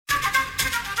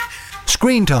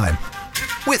Screentime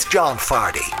with John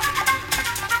Fardy.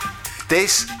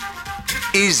 This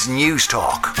is News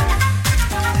Talk.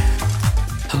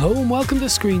 Hello and welcome to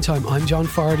Screentime. I'm John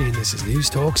Fardy and this is News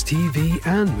Talk's TV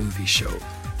and movie show.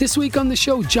 This week on the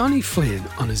show, Johnny Flynn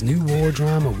on his new war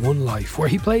drama One Life, where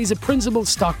he plays a principal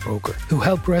stockbroker who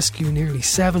helped rescue nearly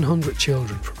 700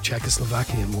 children from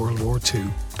Czechoslovakia in World War II.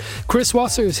 Chris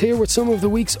Wasser is here with some of the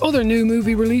week's other new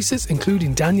movie releases,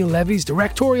 including Daniel Levy's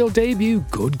directorial debut,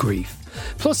 Good Grief.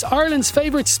 Plus, Ireland's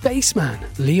favourite spaceman,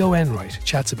 Leo Enright,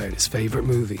 chats about his favourite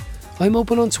movie. I'm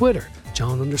open on Twitter,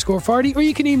 John_Fardy, or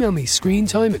you can email me,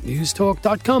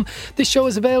 screentime@newstalk.com. This show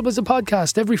is available as a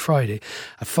podcast every Friday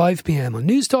at 5 p.m. on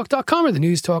newstalk.com or the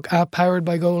News Talk app powered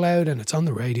by Go Loud, and it's on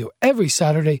the radio every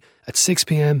Saturday at 6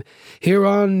 p.m. here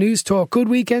on News Talk. Good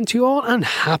weekend to you all and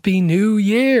Happy New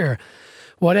Year.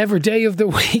 Whatever day of the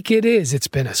week it is, it's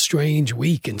been a strange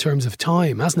week in terms of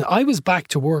time, hasn't it? I was back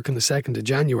to work on the 2nd of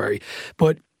January,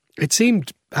 but it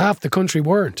seemed half the country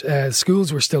weren't.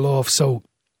 Schools were still off, so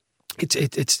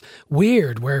it's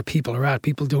weird where people are at.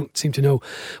 People don't seem to know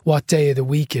what day of the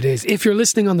week it is. If you're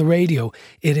listening on the radio,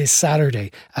 it is Saturday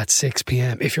at 6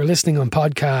 p.m. If you're listening on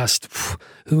podcast,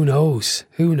 who knows?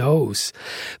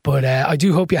 But I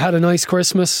do hope you had a nice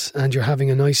Christmas and you're having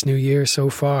a nice New Year so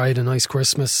far. I had a nice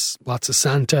Christmas, lots of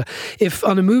Santa. If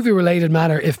on a movie related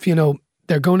matter, if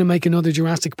they're going to make another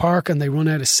Jurassic Park and they run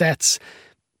out of sets,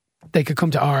 they could come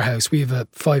to our house. We have a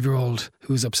 5-year-old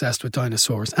who's obsessed with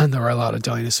dinosaurs, and there are a lot of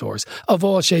dinosaurs of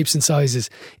all shapes and sizes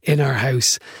in our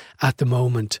house at the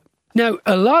moment. Now,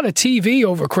 a lot of TV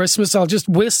over Christmas. I'll just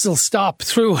whistle stop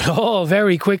through it all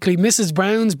very quickly. Mrs.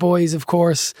 Brown's Boys, of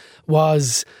course,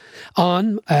 was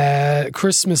on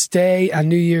Christmas Day and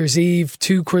New Year's Eve,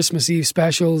 two Christmas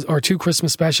specials.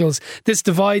 This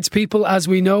divides people, as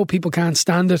we know. People can't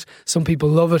stand it. Some people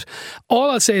love it.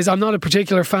 All I'll say is I'm not a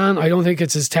particular fan. I don't think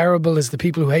it's as terrible as the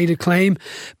people who hate it claim.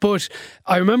 But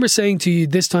I remember saying to you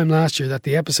this time last year that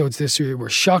the episodes this year were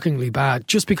shockingly bad,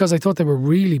 just because I thought they were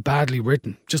really badly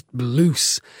written, just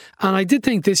loose. And I did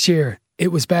think this year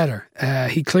it was better.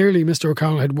 Mr.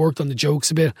 O'Connell had worked on the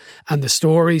jokes a bit and the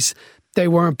stories. They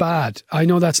weren't bad. I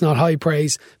know that's not high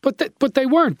praise, but they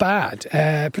weren't bad.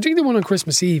 Particularly one on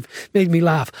Christmas Eve made me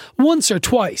laugh once or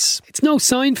twice. It's no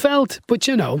Seinfeld, but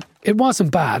it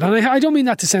wasn't bad. And I don't mean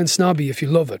that to sound snobby if you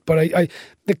love it, but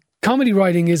the comedy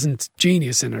writing isn't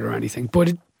genius in it or anything, but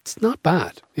it's not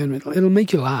bad. It'll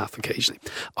make you laugh occasionally,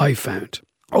 I found.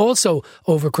 Also,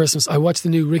 over Christmas, I watched the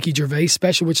new Ricky Gervais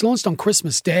special, which launched on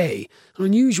Christmas Day, an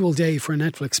unusual day for a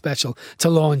Netflix special to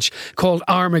launch, called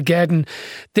Armageddon.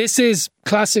 This is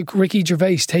classic Ricky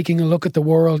Gervais taking a look at the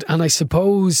world, and I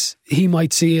suppose he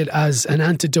might see it as an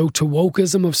antidote to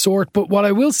wokeism of sort. But what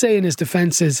I will say in his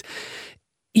defence is,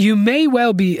 you may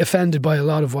well be offended by a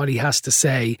lot of what he has to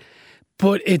say,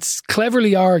 but it's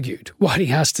cleverly argued what he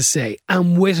has to say,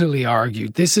 and wittily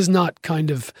argued. This is not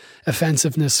kind of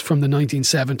offensiveness from the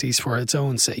 1970s for its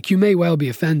own sake. You may well be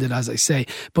offended, as I say,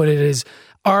 but it is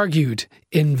argued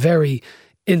in very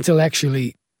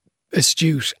intellectually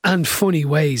astute and funny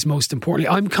ways, most importantly.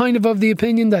 I'm kind of the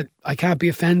opinion that I can't be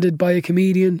offended by a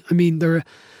comedian. I mean, there are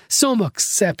some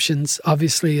exceptions,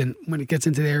 obviously, and when it gets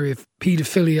into the area of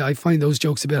paedophilia, I find those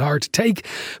jokes a bit hard to take.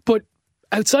 But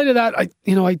outside of that, I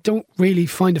don't really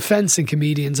find offence in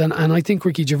comedians, and I think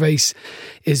Ricky Gervais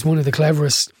is one of the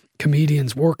cleverest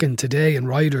comedians working today and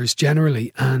writers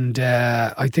generally, and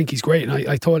I think he's great. And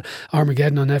I thought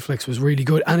Armageddon on Netflix was really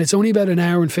good, and it's only about an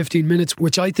hour and 15 minutes,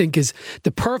 which I think is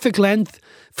the perfect length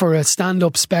for a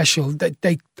stand-up special.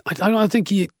 I don't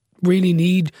think you really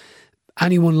need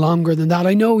anyone longer than that.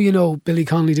 I know, Billy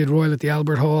Connolly did Royal at the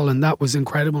Albert Hall, and that was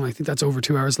incredible, and I think that's over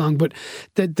 2 hours long, but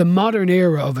the modern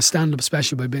era of a stand-up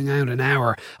special by being out an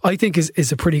hour, I think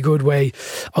is a pretty good way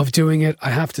of doing it,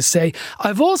 I have to say.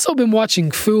 I've also been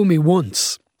watching Fool Me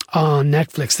Once on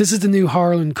Netflix. This is the new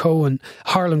Harlan Coben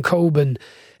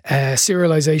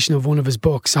serialization of one of his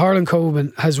books. Harlan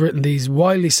Coben has written these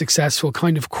wildly successful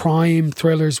kind of crime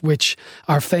thrillers which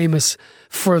are famous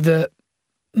for the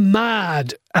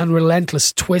mad and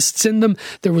relentless twists in them.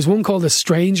 There was one called The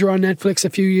Stranger on Netflix a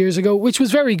few years ago, which was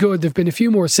very good. There've been a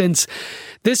few more since.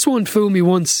 This one, Fool Me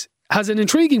Once, has an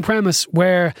intriguing premise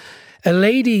where a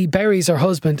lady buries her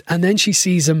husband and then she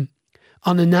sees him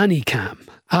on a nanny cam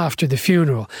after the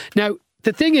funeral. Now,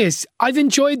 the thing is, I've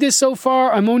enjoyed this so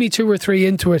far. I'm only 2 or 3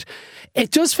 into it. It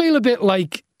does feel a bit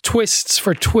like twists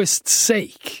for twist's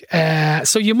sake.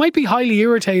 So you might be highly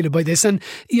irritated by this. And,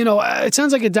 it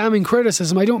sounds like a damning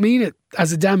criticism. I don't mean it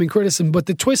as a damning criticism, but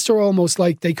the twists are almost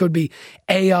like they could be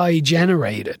AI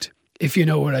generated, if you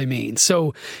know what I mean.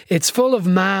 So it's full of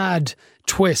mad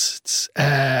twists.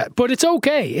 But it's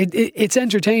okay. It's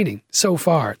entertaining so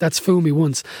far. That's Fool Me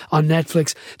Once on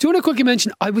Netflix. Do you want to quickly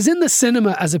mention, I was in the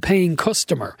cinema as a paying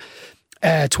customer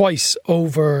twice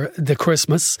over the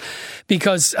Christmas,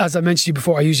 because as I mentioned to you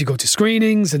before, I usually go to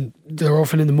screenings and they're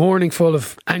often in the morning, full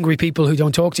of angry people who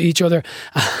don't talk to each other,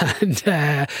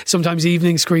 and sometimes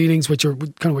evening screenings which are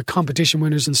kind of with competition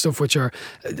winners and stuff, which are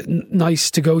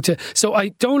nice to go to. So I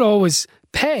don't always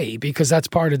pay because that's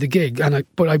part of the gig,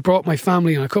 but I brought my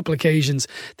family on a couple of occasions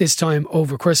this time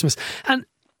over Christmas. And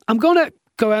I'm going to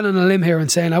go out on a limb here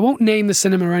and saying I won't name the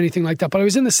cinema or anything like that, but I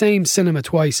was in the same cinema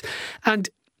twice, and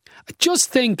I just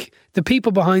think the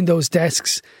people behind those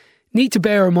desks need to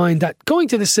bear in mind that going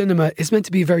to the cinema is meant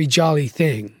to be a very jolly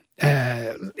thing,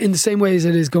 in the same way as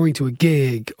it is going to a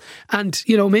gig. And,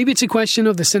 you know, maybe it's a question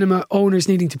of the cinema owners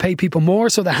needing to pay people more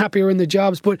so they're happier in their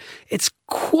jobs, but it's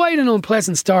quite an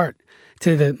unpleasant start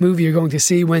to the movie you're going to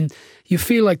see when you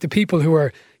feel like the people who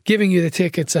are giving you the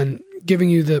tickets and giving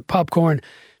you the popcorn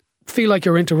feel like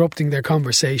you're interrupting their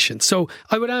conversation. So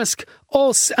I would ask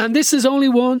all, and this is only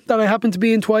one that I happen to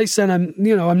be in twice, and I'm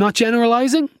not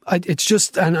generalising. It's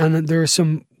just, and there are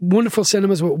some wonderful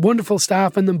cinemas with wonderful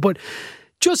staff in them, but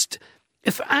just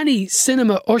if any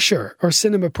cinema usher or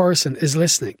cinema person is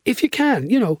listening, if you can,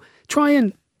 try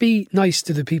and be nice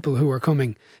to the people who are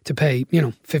coming to pay,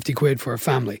 50 quid for a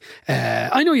family.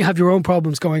 I know you have your own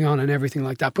problems going on and everything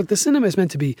like that, but the cinema is meant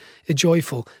to be a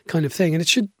joyful kind of thing. And it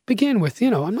should begin with,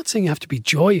 I'm not saying you have to be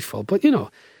joyful, but,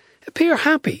 appear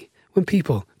happy when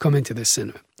people come into this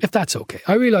cinema, if that's okay.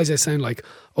 I realise I sound like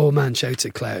old man shouts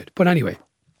at cloud. But anyway,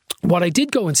 what I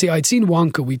did go and see, I'd seen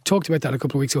Wonka. We talked about that a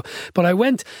couple of weeks ago. But I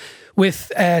went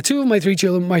with two of my three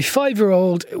children. My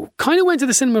 5-year-old kind of went to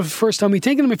the cinema for the first time. We'd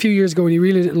taken him a few years ago and he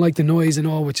really didn't like the noise and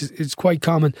all, which is quite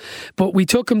common. But we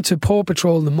took him to Paw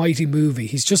Patrol, the Mighty Movie.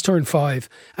 He's just turned 5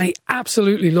 and he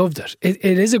absolutely loved it. It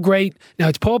is a great... Now,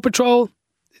 it's Paw Patrol.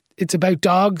 It's about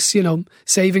dogs,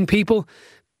 saving people.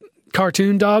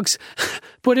 Cartoon dogs.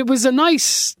 But it was a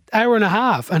nice hour and a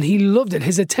half and he loved it.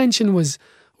 His attention was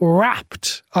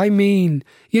rapt. I mean,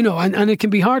 and it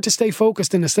can be hard to stay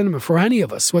focused in a cinema for any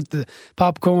of us with the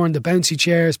popcorn, the bouncy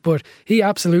chairs, but he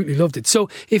absolutely loved it. So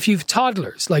if you've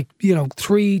toddlers, like,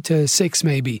 3 to 6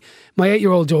 maybe, my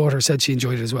 8-year-old daughter said she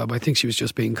enjoyed it as well, but I think she was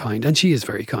just being kind, and she is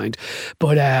very kind.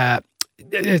 But a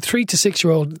 3 to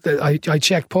 6-year-old, I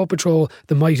checked, Paw Patrol,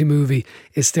 the Mighty Movie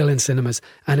is still in cinemas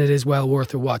and it is well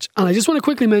worth a watch. And I just want to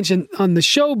quickly mention, on the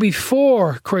show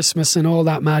before Christmas and all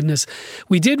that madness,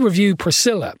 we did review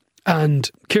Priscilla, and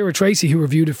Ciara Tracy, who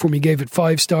reviewed it for me, gave it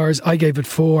 5 stars. I gave it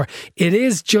 4. It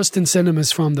is just in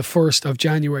cinemas from the 1st of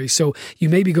January, so you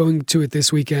may be going to it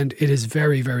this weekend. It is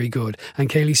very, very good. And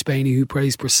Kaylee Spaney, who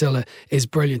plays Priscilla, is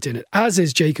brilliant in it, as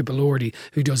is Jacob Elordi,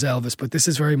 who does Elvis. But this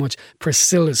is very much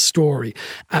Priscilla's story,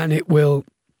 and it will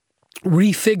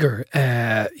refigure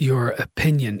your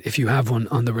opinion, if you have one,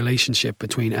 on the relationship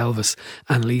between Elvis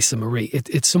and Lisa Marie.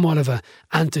 It's somewhat of a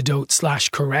antidote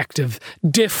 / corrective,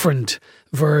 different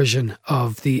version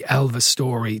of the Elvis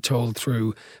story told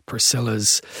through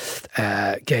Priscilla's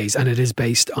gaze, and it is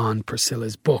based on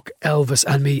Priscilla's book Elvis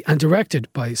and Me, and directed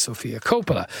by Sofia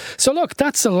Coppola. So look,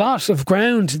 that's a lot of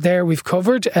ground there we've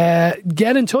covered.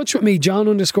 Get in touch with me.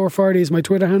 John_Fardy is my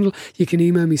Twitter handle. You can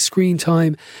email me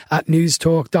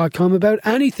screentime@newstalk.com about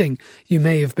anything you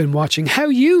may have been watching, how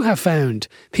you have found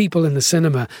people in the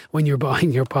cinema when you're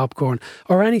buying your popcorn,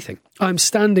 or anything. I'm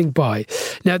standing by.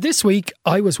 Now, this week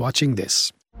I was watching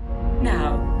this.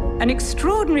 Now, an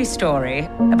extraordinary story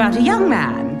about a young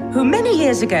man who many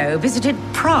years ago visited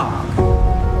Prague.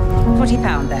 What he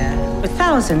found there were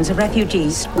thousands of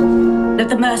refugees at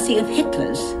the mercy of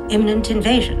Hitler's imminent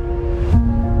invasion.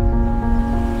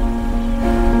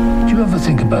 Do you ever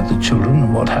think about the children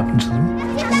and what happened to them?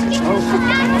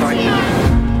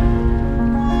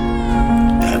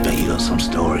 I bet you got some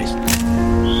stories.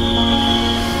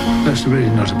 That's really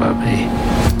not about me.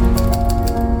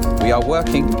 We are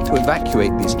working to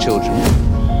evacuate these children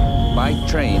by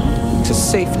train to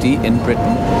safety in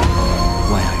Britain.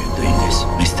 Why are you doing this,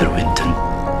 Mr. Winton?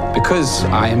 Because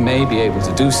I may be able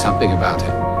to do something about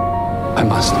it. I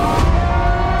must.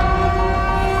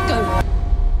 Go.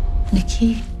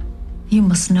 Nicky, you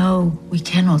must know we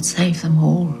cannot save them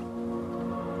all.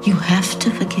 You have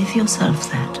to forgive yourself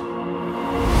that.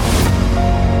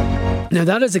 Now,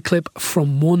 that is a clip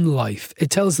from One Life. It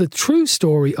tells the true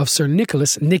story of Sir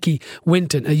Nicky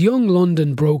Winton, a young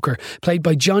London broker played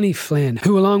by Johnny Flynn,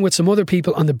 who, along with some other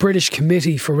people on the British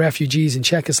Committee for Refugees in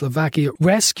Czechoslovakia,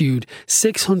 rescued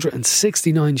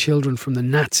 669 children from the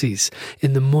Nazis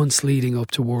in the months leading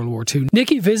up to World War II.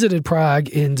 Nicky visited Prague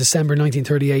in December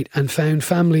 1938 and found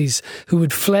families who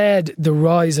had fled the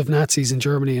rise of Nazis in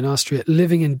Germany and Austria,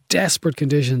 living in desperate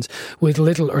conditions with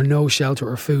little or no shelter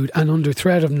or food and under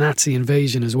threat of Nazi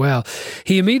invasion as well.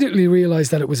 He immediately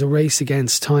realised that it was a race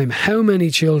against time. How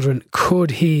many children could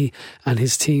he and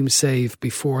his team save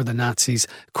before the Nazis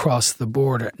crossed the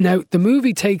border? Now, the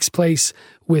movie takes place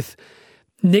with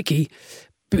Nicky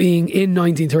being in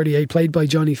 1938, played by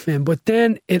Johnny Flynn, but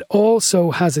then it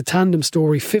also has a tandem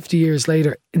story 50 years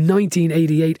later in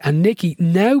 1988, and Nicky,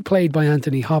 now played by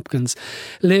Anthony Hopkins,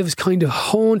 lives kind of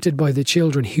haunted by the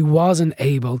children he wasn't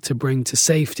able to bring to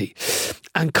safety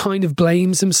and kind of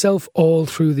blames himself all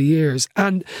through the years.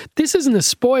 And this isn't a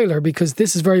spoiler because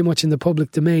this is very much in the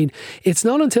public domain. It's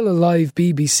not until a live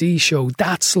BBC show,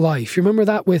 That's Life, you remember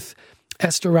that with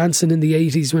Esther Ranson in the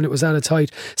 80s when it was at its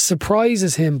height,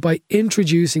 surprises him by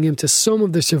introducing him to some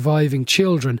of the surviving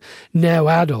children, now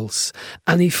adults.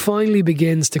 And he finally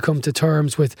begins to come to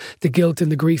terms with the guilt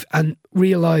and the grief and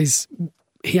realise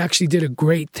he actually did a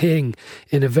great thing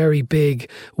in a very big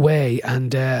way,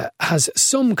 and has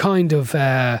some kind of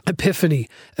epiphany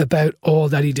about all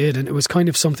that he did. And it was kind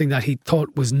of something that he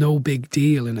thought was no big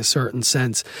deal in a certain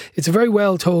sense. It's a very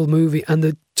well told movie, and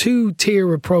the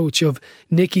two-tier approach of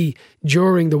Nicky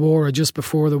during the war or just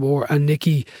before the war and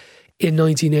Nicky in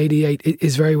 1988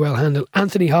 is very well handled.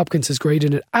 Anthony Hopkins is great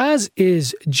in it, as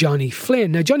is Johnny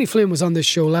Flynn. Now, Johnny Flynn was on this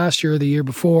show last year or the year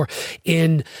before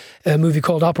in a movie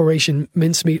called Operation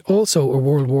Mincemeat, also a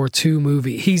World War II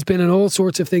movie. He's been in all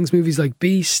sorts of things, movies like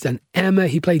Beast and Emma.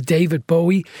 He played David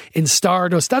Bowie in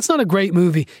Stardust. That's not a great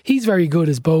movie. He's very good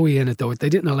as Bowie in it, though. They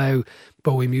didn't allow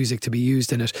Bowie music to be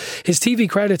used in it. His TV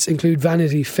credits include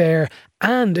Vanity Fair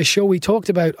and a show we talked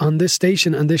about on this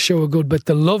station and this show are good, but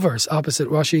The Lovers opposite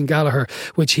Roisin Gallagher,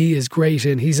 which he is great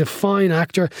in. He's a fine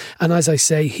actor, and as I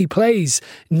say, he plays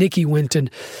Nicky Winton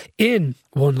in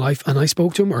One Life, and I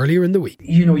spoke to him earlier in the week.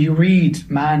 You know, you read,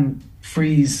 man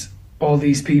frees all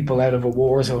these people out of a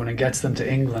war zone and gets them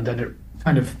to England, and it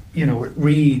kind of, you know, it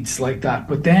reads like that.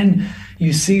 But then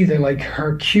you see the like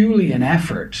Herculean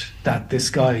effort that this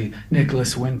guy,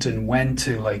 Nicholas Winton, went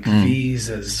to, like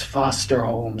visas, foster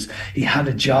homes. He had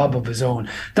a job of his own.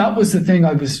 That was the thing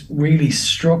I was really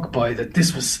struck by, that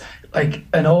this was like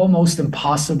an almost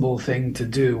impossible thing to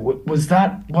do. Was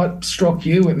that what struck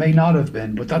you? It may not have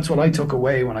been, but that's what I took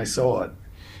away when I saw it.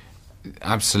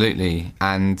 Absolutely.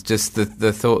 And just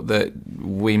the thought that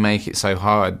we make it so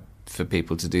hard for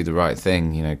people to do the right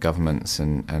thing, you know, governments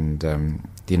and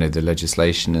you know, the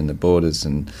legislation and the borders,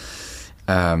 and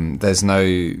there's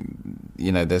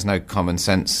no common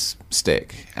sense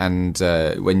stick. And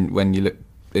when you look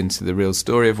into the real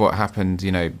story of what happened,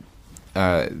 you know,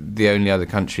 the only other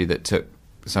country that took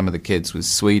some of the kids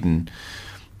was Sweden,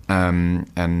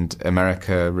 and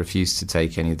America refused to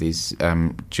take any of these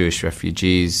Jewish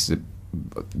refugees.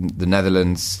 The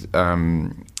Netherlands,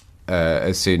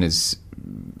 as soon as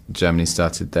Germany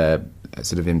started their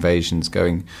sort of invasions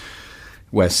going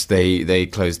west, they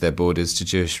closed their borders to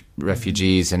Jewish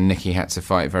refugees, and Nicky had to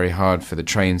fight very hard for the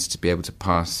trains to be able to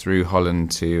pass through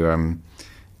Holland to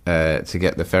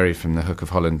get the ferry from the Hook of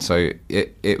Holland. So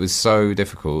it was so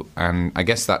difficult, and I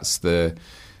guess that's the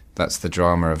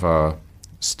drama of our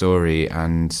story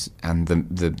and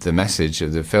the message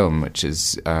of the film, which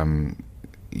is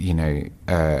you know,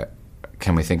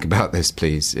 can we think about this,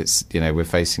 please? It's, you know, we're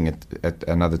facing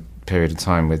another period of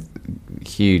time with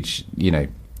huge, you know,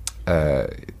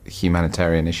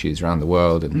 humanitarian issues around the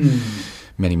world, and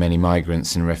many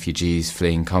migrants and refugees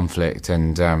fleeing conflict,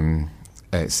 and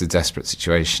it's a desperate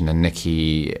situation. And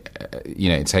Nicky, you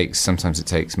know, sometimes it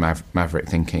takes maverick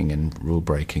thinking and rule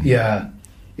breaking.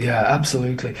 Yeah,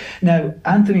 absolutely. Now,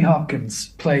 Anthony Hopkins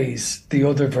plays the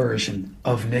other version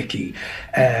of Nicky,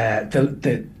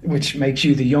 which makes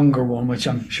you the younger one, which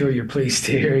I'm sure you're pleased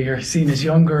to hear. You're seen as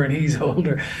younger and he's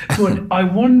older. But I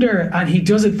wonder, and he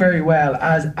does it very well,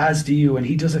 as do you, and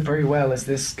he does it very well as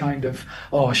this kind of,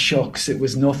 oh, shucks, it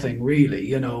was nothing really,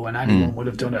 you know, and anyone would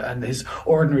have done it, and his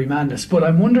ordinary madness. But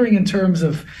I'm wondering, in terms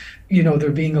of, you know,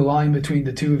 there being a line between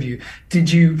the two of you,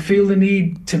 did you feel the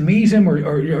need to meet him,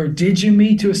 or did you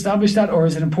meet to establish that, or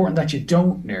is it important that you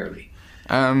don't nearly?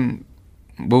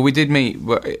 Well, we did meet.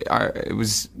 It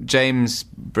was James,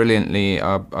 brilliantly,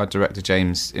 our director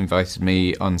James, invited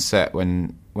me on set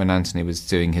when Anthony was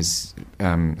doing his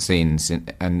scenes,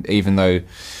 and even though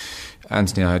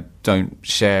Anthony and I don't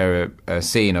share a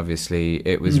scene, obviously,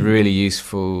 it was really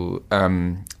useful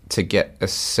to get a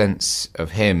sense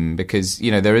of him, because,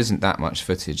 there isn't that much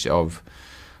footage of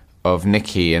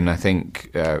Nicky, and I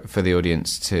think for the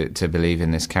audience to believe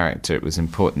in this character, it was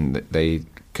important that they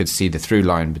could see the through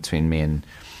line between me and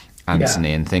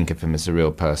Anthony and think of him as a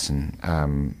real person,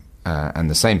 and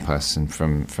the same person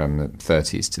from the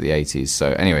 30s to the 80s.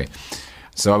 So anyway,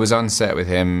 so I was on set with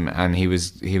him, and he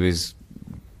was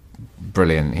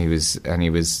brilliant. He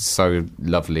was so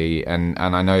lovely, and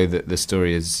I know that the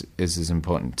story is as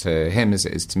important to him as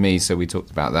it is to me. So we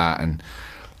talked about that, and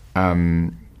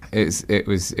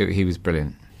he was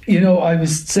brilliant. I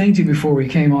was saying to you before we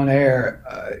came on air,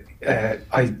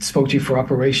 I spoke to you for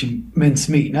Operation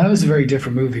Mincemeat. Now, that was a very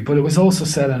different movie, but it was also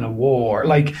set in a war.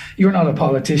 Like, you're not a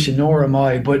politician, nor am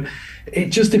I, but it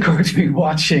just occurred to me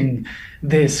watching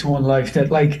this One Life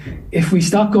that, like, if we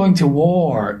stopped going to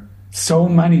war, so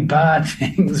many bad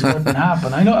things wouldn't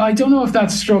happen. I don't know if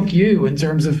that struck you in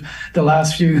terms of the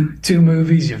last two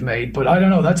movies you've made, but I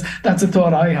don't know. That's a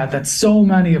thought I had, that so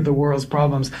many of the world's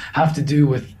problems have to do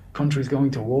with countries going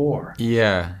to war.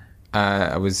 Yeah,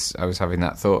 I was having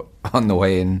that thought on the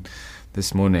way in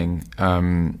this morning,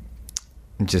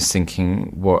 just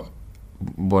thinking what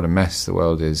a mess the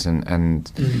world is, and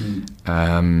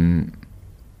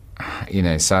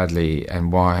sadly,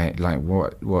 and why, like,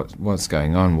 what's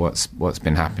going on, what's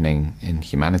been happening in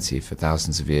humanity for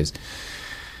thousands of years.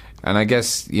 And I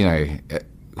guess,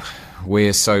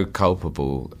 we're so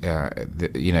culpable,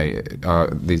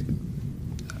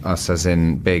 us as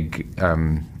in big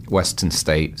Western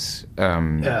states,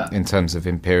 in terms of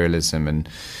imperialism, and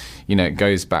it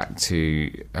goes back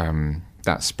to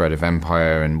that spread of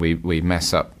empire, and we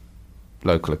mess up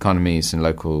local economies and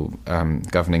local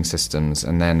governing systems,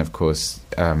 and then of course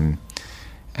and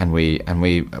we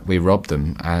rob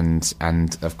them,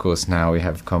 and of course now we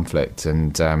have conflict,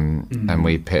 and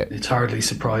we pit, it's hardly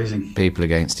surprising, people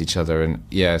against each other, and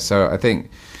so I think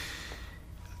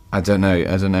I don't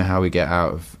know how we get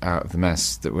out of the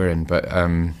mess that we're in, but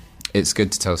it's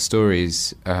good to tell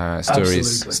stories.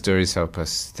 Stories help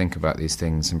us think about these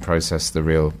things and process the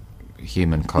real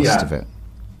human cost of it.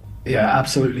 Yeah,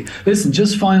 absolutely. Listen,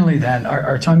 just finally then,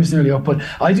 our time is nearly up, but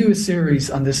I do a series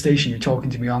on this station you're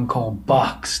talking to me on called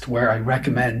Boxed, where I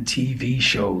recommend TV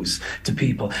shows to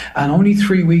people. And only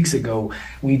 3 weeks ago,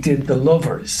 we did The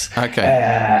Lovers.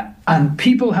 Okay. And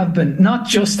people have been, not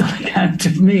just on account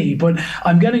of me, but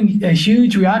I'm getting a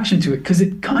huge reaction to it, because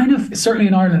it kind of, certainly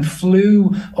in Ireland,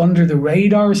 flew under the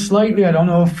radar slightly. I don't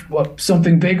know if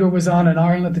something bigger was on in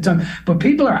Ireland at the time, but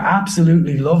people are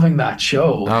absolutely loving that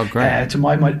show. Oh, great. To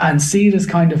my mind, and see it as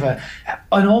kind of an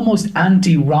almost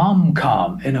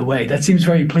anti-rom-com in a way. That seems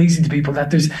very pleasing to people,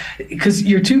 that there's, because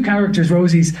your two characters,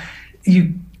 Rosie's,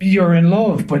 you're in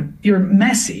love, but you're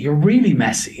messy. You're really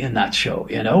messy in that show,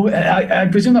 I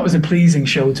presume that was a pleasing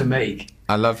show to make.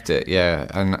 I loved it, yeah.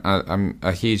 And I'm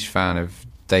a huge fan of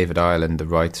David Ireland, the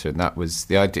writer, and that was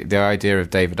the idea of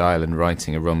David Ireland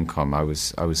writing a rom-com. I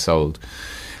was sold.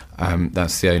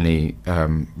 That's the only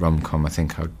rom-com I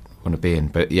think I want to be in.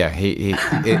 But yeah,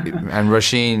 and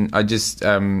Roisin,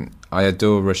 I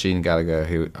adore Roisin Gallagher,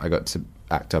 who I got to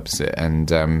act opposite, and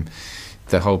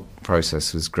the whole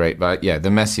process was great. But yeah, the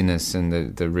messiness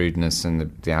and the rudeness and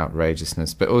the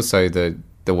outrageousness, but also the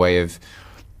way of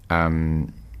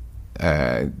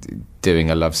doing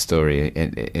a love story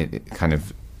it kind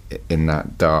of in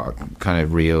that dark, kind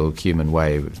of real human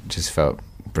way, it just felt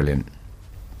brilliant.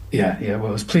 Yeah, well,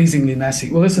 it was pleasingly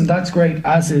messy. Well, listen, that's great,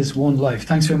 as is One Life.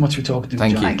 Thanks very much for talking to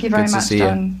me, John. Thank you very much,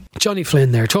 John. Johnny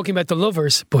Flynn there, talking about The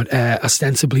Lovers, but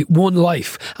ostensibly One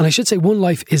Life. And I should say One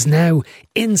Life is now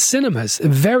in cinemas,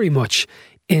 very much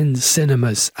in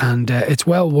cinemas, and it's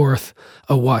well worth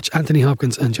a watch. Anthony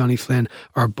Hopkins and Johnny Flynn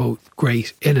are both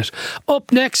great in it.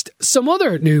 Up next, some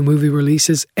other new movie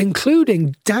releases,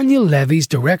 including Daniel Levy's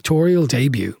directorial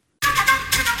debut.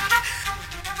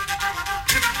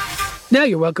 Now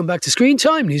you're welcome back to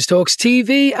Screentime, News Talks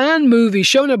TV and movie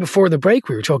show. Now, before the break,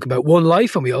 we were talking about One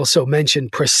Life, and we also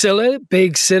mentioned Priscilla,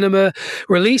 big cinema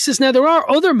releases. Now, there are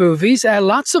other movies,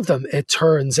 lots of them, it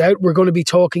turns out. We're going to be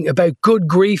talking about Good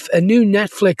Grief, a new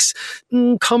Netflix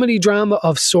comedy drama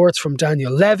of sorts from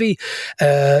Daniel Levy.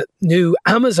 New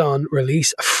Amazon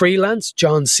release, Freelance,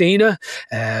 John Cena,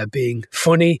 being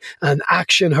funny and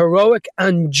action heroic.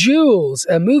 And Jules,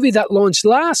 a movie that launched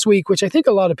last week, which I think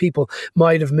a lot of people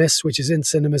might have missed, which is in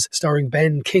cinemas, starring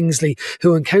Ben Kingsley,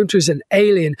 who encounters an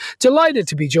alien. Delighted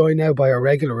to be joined now by our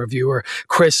regular reviewer,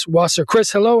 Chris Wasser. Chris,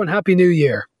 hello and Happy New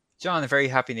Year. John, a very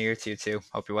Happy New Year to you too.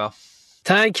 Hope you're well.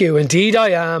 Thank you. Indeed, I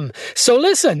am. So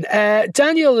listen,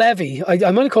 Daniel Levy,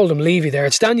 I might have called him Levy there.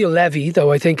 It's Daniel Levy,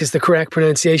 though I think is the correct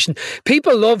pronunciation.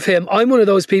 People love him. I'm one of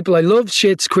those people. I love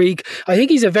Schitt's Creek. I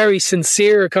think he's a very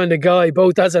sincere kind of guy,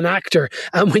 both as an actor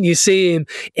and when you see him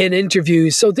in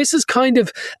interviews. So this is kind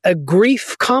of a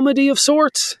grief comedy of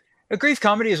sorts. A grief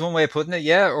comedy is one way of putting it,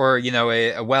 yeah. Or,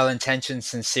 a well-intentioned,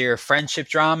 sincere friendship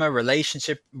drama,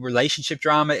 relationship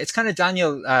drama. It's kind of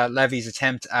Daniel Levy's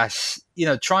attempt at,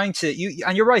 trying to,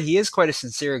 and you're right, he is quite a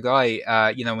sincere guy,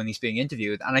 when he's being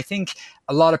interviewed. And I think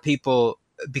a lot of people,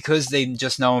 because they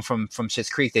just know him from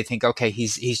Schitt's Creek, they think, okay,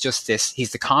 he's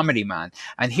the comedy man.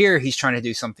 And here he's trying to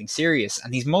do something serious,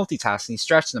 and he's multitasking, he's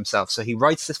stretching himself. So he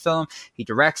writes this film, he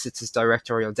directs, it's his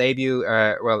directorial debut,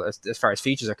 as far as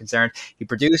features are concerned. He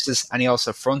produces, and he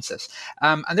also fronts it.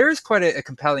 And there is quite a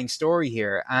compelling story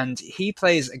here. And he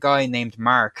plays a guy named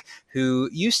Mark, who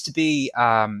used to be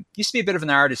a bit of an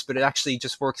artist, but it actually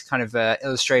just works kind of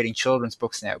illustrating children's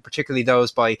books now, particularly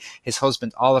those by his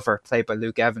husband Oliver, played by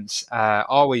Luke Evans.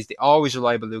 Always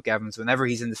reliable Luke Evans. Whenever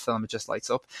he's in this film, it just lights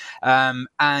up.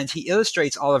 And he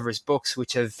illustrates Oliver's books,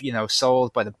 which have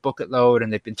sold by the bucket load,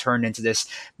 and they've been turned into this $1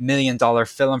 million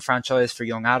film franchise for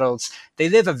young adults. They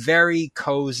live a very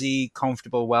cozy,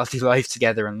 comfortable, wealthy life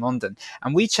together in London,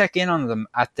 and we check in on them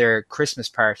at their Christmas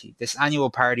party, this annual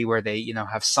party where they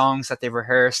have songs that they've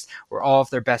rehearsed, where all of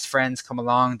their best friends come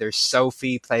along. There's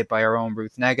Sophie, played by our own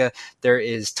Ruth Negga. There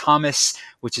is Thomas,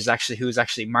 who is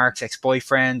actually Mark's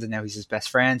ex-boyfriend, and now he's his best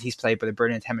friend. He's played by the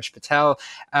brilliant Hamish Patel.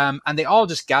 And they all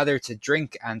just gather to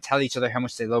drink and tell each other how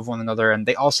much they love one another. And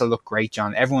they also look great,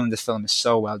 John. Everyone in this film is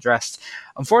so well dressed.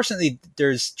 Unfortunately,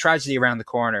 there's tragedy around the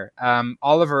corner.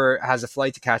 Oliver has a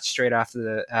flight to catch straight after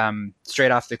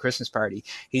the Christmas party.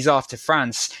 He's off to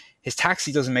France. His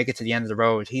taxi doesn't make it to the end of the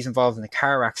road. He's involved in a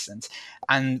car accident.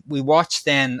 And we watch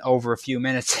then over a few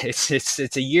minutes,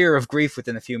 it's a year of grief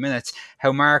within a few minutes,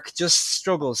 how Mark just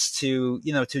struggles to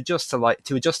adjust to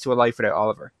a life without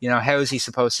Oliver. How is he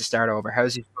supposed to start over? How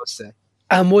is he supposed to?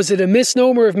 And was it a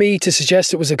misnomer of me to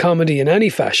suggest it was a comedy in any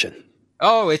fashion?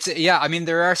 Oh, I mean,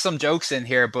 there are some jokes in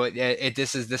here, but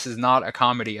this is not a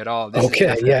comedy at all.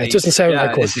 It doesn't sound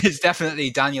like one. It's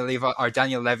definitely Daniel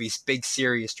Levy's big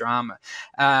serious drama.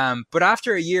 But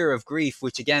after a year of grief,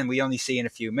 which again we only see in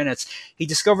a few minutes, he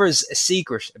discovers a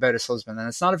secret about his husband, and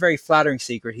it's not a very flattering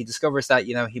secret. He discovers that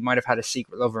he might have had a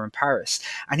secret lover in Paris,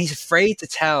 and he's afraid to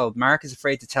tell. Mark is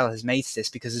afraid to tell his mates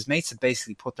this because his mates have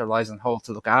basically put their lives on hold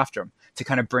to look after him, to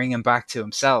kind of bring him back to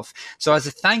himself. So as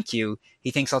a thank you, he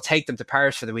thinks, I'll take them to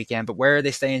Paris for the weekend. But where are they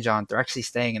staying, John? They're actually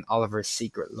staying in Oliver's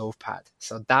secret love pad.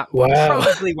 So that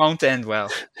probably won't end well.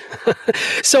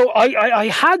 So I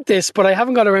had this, but I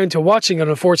haven't got around to watching it,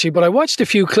 unfortunately. But I watched a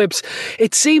few clips.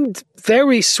 It seemed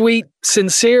very sweet,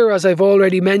 sincere, as I've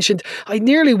already mentioned. I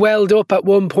nearly welled up at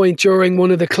one point during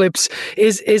one of the clips.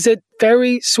 Is it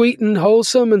very sweet and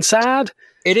wholesome and sad?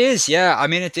 It is, yeah. I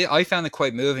mean, I found it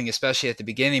quite moving, especially at the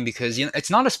beginning, because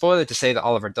it's not a spoiler to say that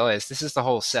Oliver dies. This is the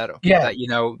whole setup. Yeah.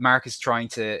 That Mark is trying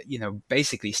to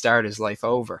basically start his life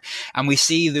over, and we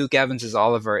see Luke Evans as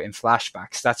Oliver in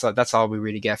flashbacks. That's all we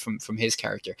really get from his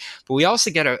character. But we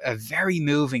also get a very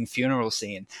moving funeral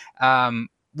scene.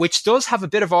 Which does have a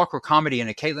bit of awkward comedy in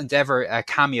it. Caitlin Dever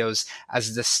cameos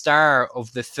as the star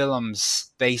of the films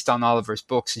based on Oliver's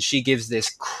books, and she gives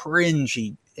this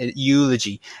cringy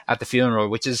eulogy at the funeral,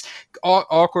 which is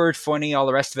awkward, funny, all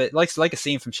the rest of it, like a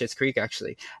scene from Schitt's Creek,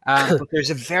 actually. But there's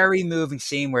a very moving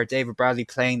scene where David Bradley,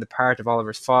 playing the part of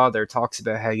Oliver's father, talks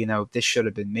about how this should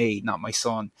have been me, not my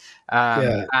son.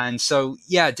 And so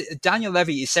Daniel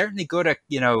Levy is certainly good at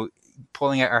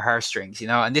pulling at our heartstrings,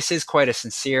 and this is quite a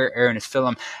sincere, earnest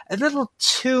film, a little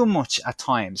too much at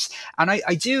times. And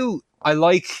I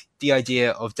like the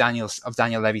idea of Daniel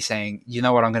Levy saying, you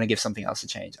know what, I'm going to give something else a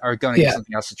change, or going to give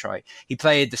something else a try. He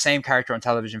played the same character on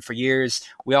television for years.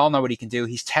 We all know what he can do.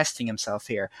 He's testing himself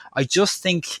here. I just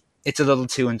think it's a little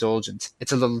too indulgent.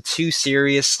 It's a little too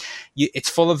serious. This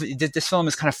film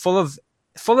is kind of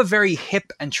full of very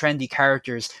hip and trendy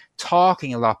characters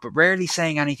talking a lot, but rarely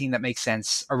saying anything that makes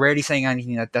sense, or rarely saying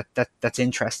anything that's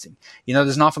interesting.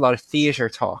 There's an awful lot of theatre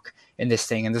talk in this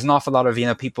thing, and there's an awful lot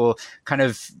of people kind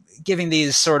of giving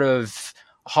these sort of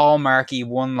hallmarky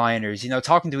one-liners,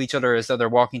 talking to each other as though they're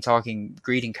talking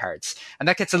greeting cards, and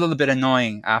that gets a little bit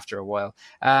annoying after a while.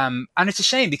 And it's a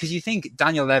shame, because you think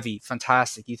Daniel Levy,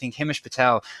 fantastic. You think Hamish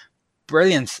Patel,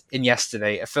 brilliant in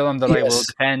Yesterday, a film that I will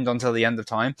defend until the end of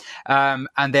time.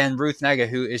 And then Ruth Negga,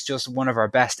 who is just one of our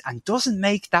best and doesn't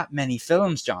make that many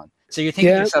films, John. So you're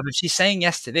thinking to yourself, if she's saying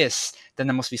yes to this, then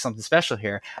there must be something special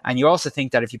here. And you also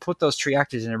think that if you put those three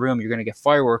actors in a room, you're going to get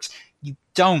fireworks. You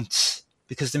don't,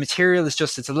 because the material is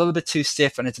just, it's a little bit too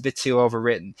stiff and it's a bit too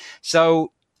overwritten.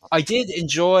 So I did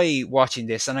enjoy watching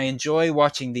this, and I enjoy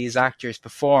watching these actors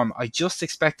perform. I just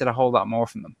expected a whole lot more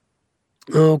from them.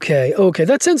 Okay.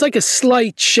 That sounds like a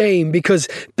slight shame, because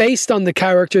based on the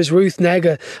characters, Ruth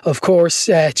Negga, of course,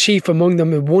 chief among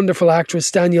them, a wonderful actress,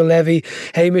 Daniel Levy,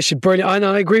 Hamish, brilliant. And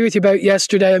I agree with you about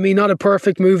Yesterday. I mean, not a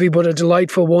perfect movie, but a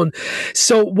delightful one.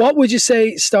 So what would you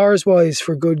say, stars-wise,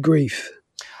 for Good Grief?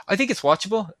 I think it's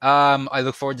watchable. I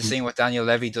look forward to seeing what Daniel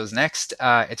Levy does next.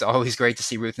 It's always great to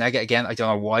see Ruth Negga again. I don't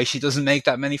know why she doesn't make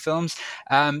that many films.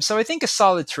 So I think a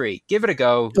solid 3. Give it a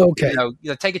go. Okay.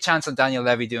 You know, take a chance on Daniel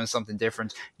Levy doing something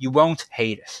different. You won't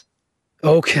hate it.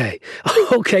 Okay.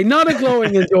 Not a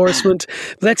glowing endorsement.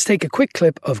 Let's take a quick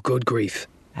clip of Good Grief.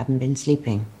 Haven't been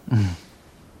sleeping.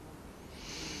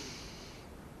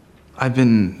 I've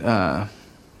been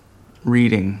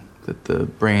reading that the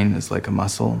brain is like a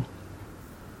muscle.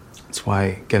 That's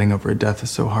why getting over a death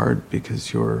is so hard,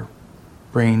 because your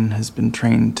brain has been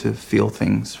trained to feel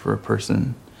things for a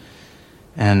person.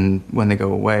 And when they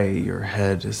go away, your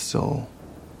head is still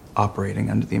operating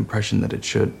under the impression that it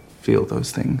should feel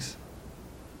those things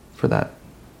for that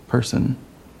person.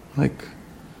 Like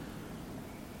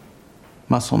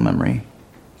muscle memory.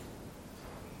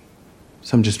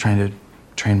 So I'm just trying to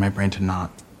train my brain to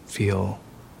not feel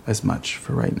as much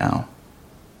for right now,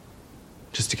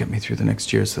 just to get me through the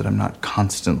next year, so that I'm not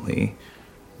constantly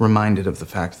reminded of the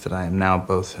fact that I am now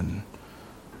both an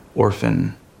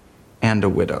orphan and a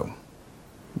widow.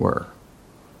 Why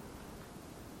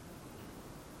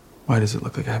does it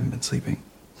look like I haven't been sleeping?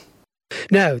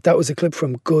 Now, that was a clip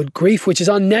from Good Grief, which is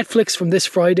on Netflix from this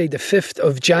Friday, the 5th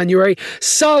of January.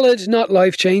 Solid, not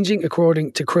life-changing,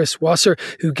 according to Chris Wasser,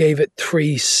 who gave it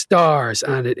 3 stars.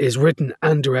 And it is written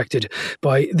and directed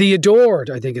by the adored,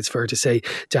 I think it's fair to say,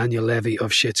 Daniel Levy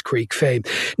of Schitt's Creek fame.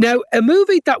 Now, a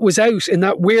movie that was out in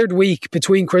that weird week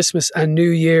between Christmas and New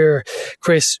Year,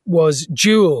 Chris, was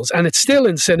Jules. And it's still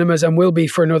in cinemas and will be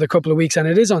for another couple of weeks. And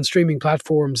it is on streaming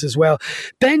platforms as well.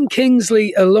 Ben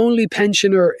Kingsley, a lonely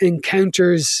pensioner, encounters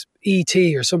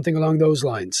E.T. or something along those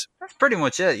lines. That's pretty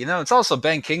much it. You know, it's also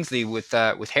Ben Kingsley with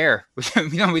hair.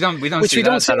 we don't Which see we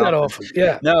don't see that often.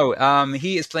 Yeah. No,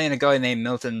 he is playing a guy named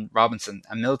Milton Robinson,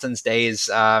 and Milton's days,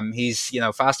 he's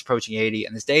fast approaching 80,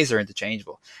 and his days are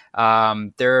interchangeable.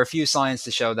 There are a few signs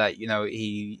to show that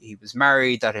he was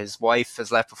married, that his wife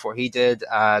has left before he did,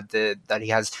 that he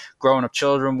has grown up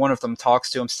children. One of them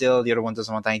talks to him still, the other one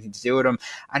doesn't want anything to do with him,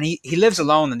 and he lives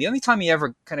alone. And the only time he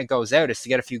ever kind of goes out is to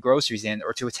get a few groceries in,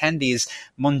 or to attend these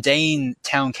mundane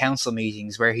town council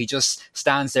meetings where he just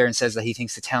stands there and says that he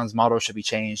thinks the town's motto should be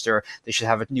changed, or they should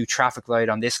have a new traffic light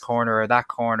on this corner or that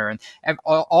corner. And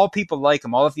all people like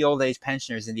him, all of the old age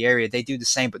pensioners in the area, they do the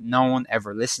same, but no one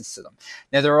ever listens to them.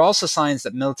 Now, there are also signs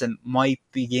that Milton might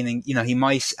be he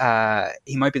might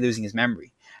be losing his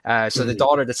memory. So the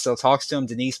daughter that still talks to him,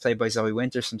 Denise, played by Zoe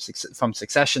Winters from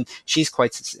Succession, she's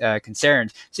quite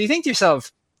concerned. So you think to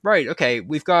yourself, right, okay,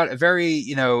 we've got a very,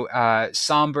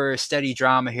 somber, steady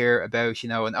drama here about,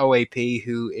 an OAP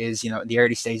who is, in the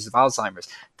early stages of Alzheimer's.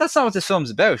 That's not what this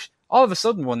film's about. All of a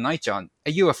sudden one night, John,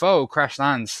 a UFO crash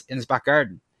lands in his back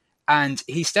garden, and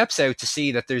he steps out to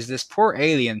see that there's this poor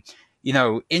alien,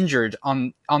 injured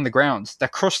on the ground,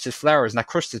 that crushed his flowers and that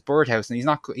crushed his birdhouse, and he's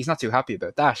not too happy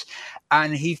about that.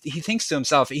 And he thinks to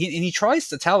himself, he tries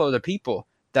to tell other people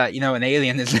that, an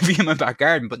alien is living in my back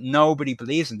garden, but nobody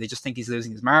believes him. They just think he's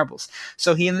losing his marbles.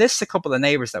 So he enlists a couple of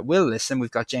neighbours that will listen.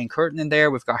 We've got Jane Curtin in there.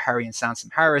 We've got Harry and Sansom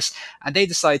Harris. And they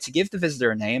decide to give the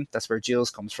visitor a name. That's where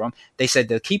Jules comes from. They said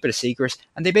they'll keep it a secret.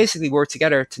 And they basically work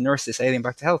together to nurse this alien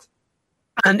back to health.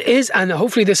 And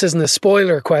hopefully this isn't a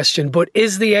spoiler question, but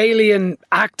is the alien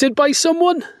acted by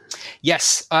someone?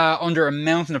 Yes, under a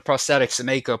mountain of prosthetics and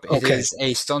makeup. It is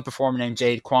a stunt performer named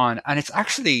Jade Kwan, and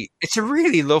it's a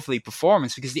really lovely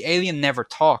performance, because the alien never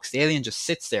talks. The alien just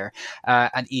sits there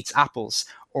and eats apples,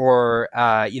 or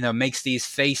makes these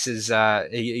faces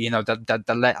that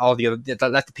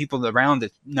let the people around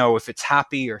it know if it's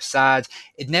happy or sad.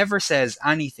 It never says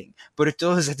anything, but it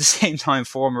does at the same time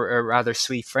form a rather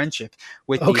sweet friendship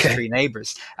with these 3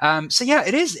 neighbors. So yeah,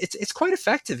 it's quite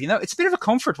effective. It's a bit of a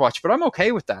comfort watch, but I'm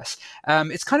okay with that.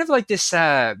 It's kind of like this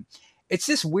it's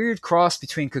this weird cross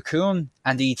between Cocoon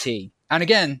and E.T. And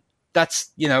again,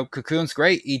 that's Cocoon's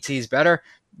great, E.T.'s better.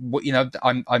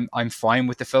 I'm fine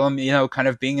with the film, kind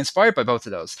of being inspired by both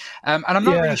of those. And I'm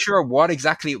not really sure what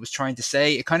exactly it was trying to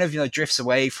say. It kind of, drifts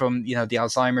away from, the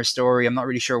Alzheimer's story. I'm not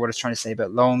really sure what it's trying to say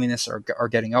about loneliness or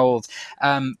getting old.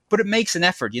 But it makes an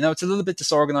effort, it's a little bit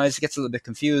disorganized. It gets a little bit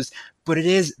confused, but it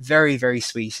is very, very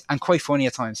sweet and quite funny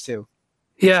at times too.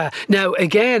 Yeah. Now,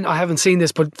 again, I haven't seen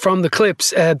this, but from the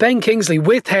clips, Ben Kingsley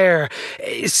with hair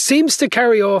seems to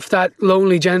carry off that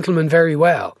lonely gentleman very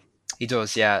well. He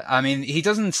does, yeah. I mean, he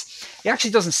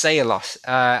actually doesn't say a lot,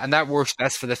 and that works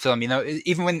best for the film. You know,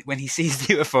 even when he sees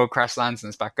the UFO crash lands in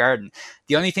his back garden,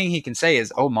 the only thing he can say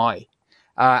is, "Oh my."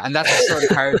 And that's the sort of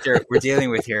character we're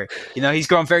dealing with here. You know, he's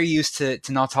grown very used to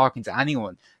not talking to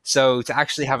anyone. So to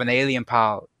actually have an alien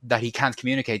pal that he can't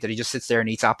communicate, that he just sits there and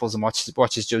eats apples and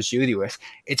watches Judge Judy with,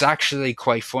 it's actually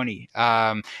quite funny.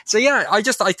 So yeah,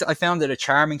 I found it a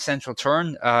charming central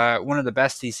turn. One of the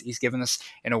best he's given us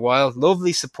in a while.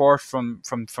 Lovely support from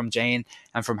Jane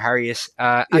and from Harriet,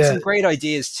 and some great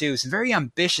ideas too. Some very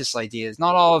ambitious ideas.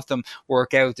 Not all of them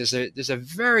work out. There's a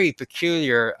very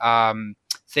peculiar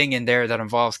thing in there that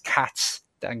involves cats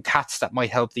that might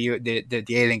help the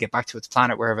alien get back to its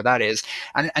planet, wherever that is.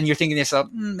 And you're thinking to yourself,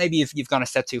 maybe you've gone a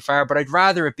step too far, but I'd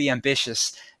rather it be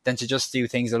ambitious than to just do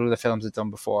things that other films have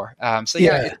done before. So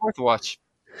it's worth a watch.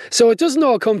 So it doesn't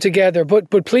all come together,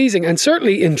 but pleasing and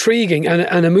certainly intriguing,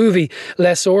 and a movie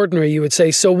less ordinary, you would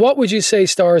say. So what would you say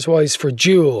stars-wise for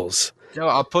Jules? No,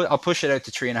 I'll push it out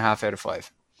to 3.5 out of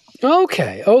 5.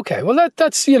 Okay. Well,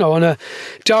 that's, you know, on a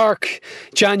dark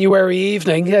January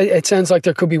evening, it sounds like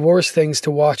there could be worse things to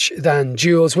watch than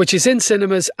Jules, which is in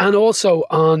cinemas and also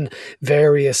on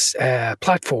various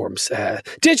platforms,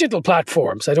 digital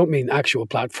platforms. I don't mean actual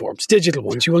platforms, digital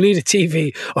ones. You will need a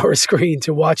TV or a screen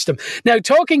to watch them. Now,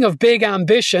 talking of big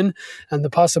ambition and the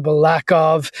possible lack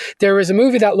of, there is a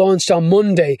movie that launched on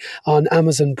Monday on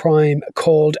Amazon Prime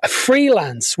called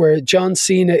Freelance, where John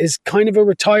Cena is kind of a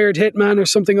retired hitman or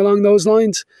something along those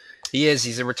lines. He is.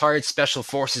 He's a retired special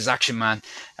forces action man.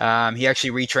 He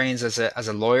actually retrains as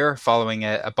a lawyer following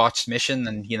a botched mission,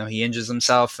 and he injures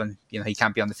himself, and he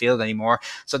can't be on the field anymore.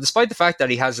 So despite the fact that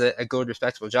he has a good,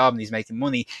 respectable job and he's making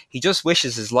money, he just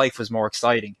wishes his life was more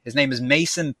exciting. His name is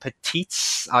Mason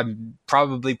Petitz. I'm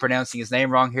probably pronouncing his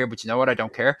name wrong here, but you know what? I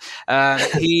don't care.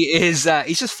 He's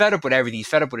just fed up with everything. He's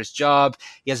fed up with his job.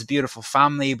 He has a beautiful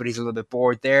family, but he's a little bit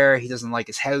bored there. He doesn't like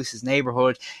his house, his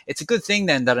neighborhood. It's a good thing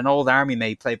then that an old army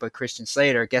mate played by Christian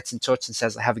Slater gets in touch and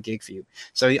says, "I have a gig for you."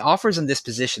 So he offers him this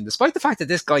position, despite the fact that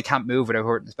this guy can't move without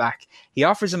hurting his back. He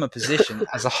offers him a position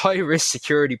as a high-risk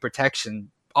security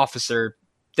protection officer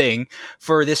thing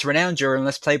for this renowned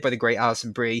journalist played by the great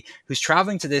Alison Brie, who's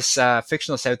traveling to this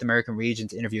fictional South American region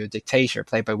to interview a dictator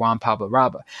played by Juan Pablo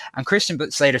Raba. And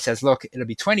Christian Slater says, "Look, it'll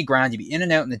be 20 grand. You'll be in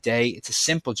and out in a day. It's a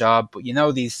simple job, but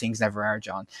these things never are,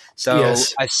 John." So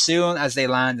as soon as they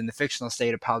land in the fictional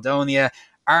state of Paldonia,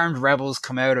 armed rebels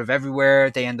come out of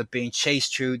everywhere. They end up being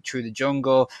chased through the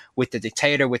jungle with the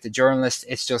dictator, with the journalist.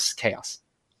 It's just chaos.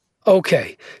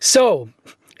 Okay, so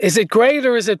is it great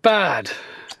or is it bad?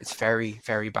 It's very,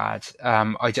 very bad.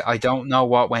 I don't know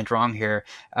what went wrong here.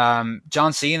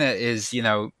 John Cena is,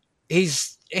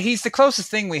 he's the closest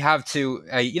thing we have to,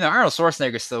 Arnold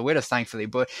Schwarzenegger's still with us, thankfully,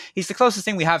 but he's the closest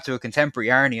thing we have to a contemporary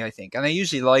Arnie, I think. And I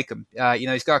usually like him.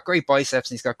 He's got great biceps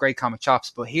and he's got great comic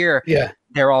chops, but here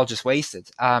they're all just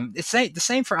wasted. It's the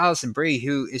same for Alison Brie,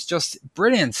 who is just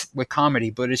brilliant with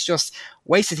comedy, but it's just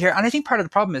wasted here. And I think part of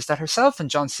the problem is that herself and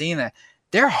John Cena,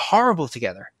 they're horrible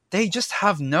together. They just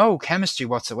have no chemistry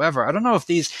whatsoever. I don't know if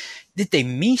did they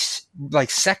meet like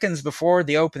seconds before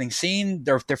the opening scene,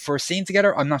 their first scene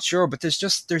together? I'm not sure, but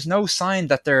there's no sign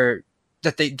that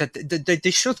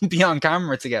they shouldn't be on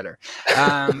camera together.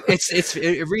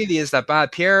 It really is that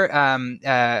bad. Pierre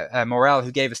Morel,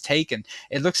 who gave us Taken,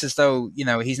 it looks as though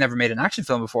he's never made an action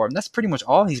film before, and that's pretty much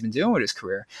all he's been doing with his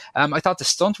career. I thought the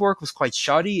stunt work was quite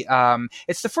shoddy.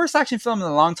 It's the first action film in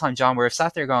a long time, John, where I've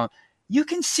sat there going, you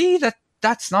can see that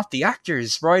that's not the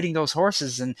actors riding those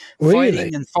horses and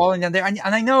fighting and falling down there. And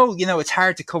I know, it's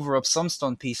hard to cover up some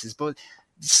stunt pieces, but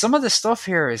some of the stuff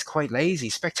here is quite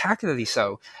lazy, spectacularly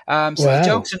so. The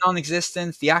jokes are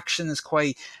non-existent. The action is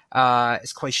quite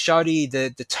shoddy.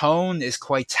 The tone is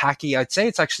quite tacky. I'd say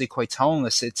it's actually quite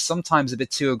toneless. It's sometimes a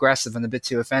bit too aggressive and a bit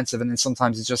too offensive, and then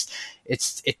sometimes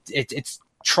it's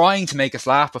trying to make us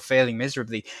laugh but failing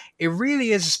miserably. It really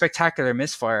is a spectacular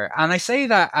misfire, and I say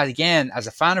that again as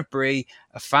a fan of Brie,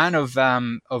 a fan of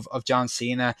John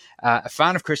Cena, a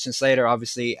fan of Christian Slater,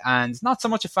 obviously, and not so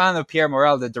much a fan of Pierre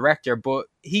Morel, the director, but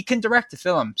he can direct the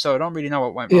film, so I don't really know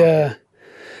what went wrong. Yeah.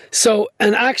 So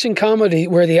an action comedy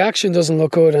where the action doesn't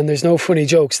look good and there's no funny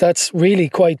jokes, that's really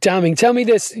quite damning. Tell me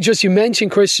this, you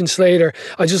mentioned Christian Slater.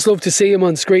 I just love to see him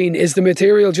on screen. Is the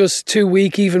material just too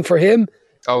weak even for him?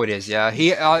 Oh, it is, yeah.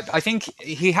 I think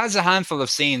he has a handful of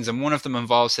scenes, and one of them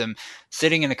involves him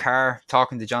sitting in a car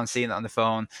talking to John Cena on the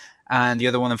phone, and the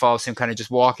other one involves him kind of just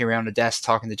walking around a desk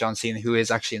talking to John Cena, who is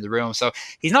actually in the room. So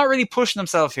he's not really pushing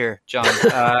himself here, John,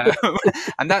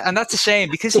 and that's a shame,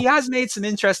 because he has made some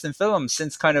interesting films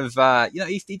since kind of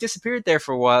he disappeared there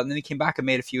for a while, and then he came back and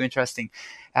made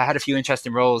had a few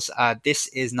interesting roles. This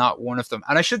is not one of them.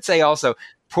 And I should say also,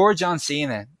 poor John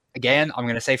Cena. Again, I'm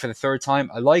going to say for the third time,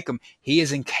 I like him. He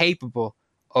is incapable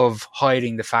of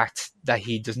hiding the fact that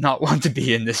he does not want to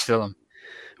be in this film.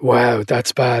 Wow,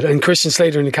 that's bad. And Christian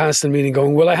Slater in the casting meeting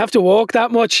going, will I have to walk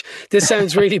that much? This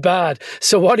sounds really bad.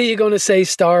 So what are you going to say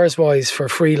stars-wise for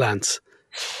Freelance?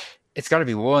 It's got to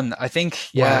be one. I think,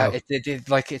 wow.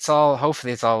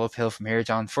 Hopefully it's all uphill from here,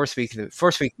 John. First week of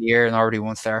the year and already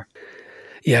 1 star.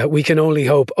 Yeah, we can only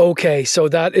hope. Okay, so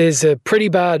that is a pretty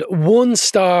bad 1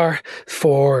 star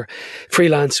for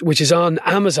Freelance, which is on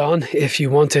Amazon if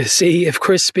you want to see if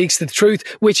Chris speaks the truth,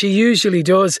 which he usually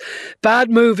does.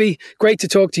 Bad movie. Great to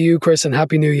talk to you, Chris, and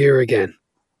Happy New Year again.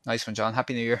 Nice one, John.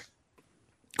 Happy New Year.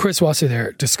 Chris Wasser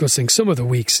there discussing some of the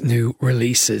week's new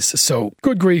releases. So,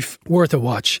 good grief, worth a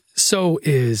watch. So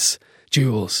is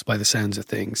Jules, by the sounds of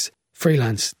things.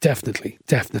 Freelance, definitely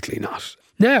not.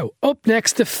 Now, up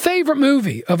next, the favourite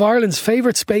movie of Ireland's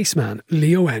favourite spaceman,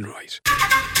 Leo Enright.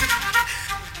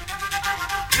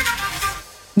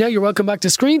 Now you're welcome back to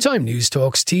Screentime, News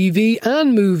Talks TV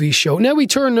and movie show. Now we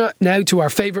turn now to our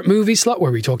favourite movie slot,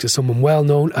 where we talk to someone well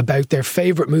known about their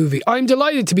favourite movie. I'm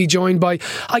delighted to be joined by,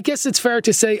 I guess it's fair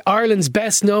to say, Ireland's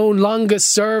best known, longest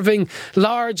serving,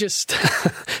 largest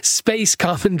space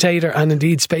commentator and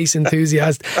indeed space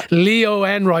enthusiast, Leo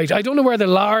Enright. I don't know where the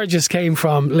largest came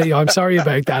from, Leo. I'm sorry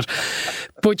about that.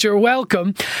 But you're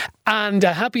welcome, and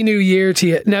a Happy New Year to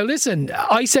you. Now listen,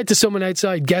 I said to someone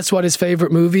outside, guess what his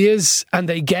favourite movie is? And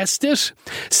they guessed it.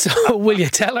 So will you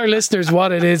tell our listeners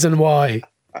what it is and why?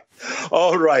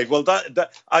 All right. Well,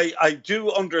 I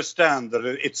do understand that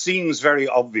it seems very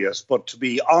obvious, but to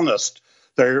be honest,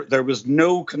 there was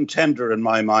no contender in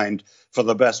my mind for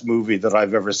the best movie that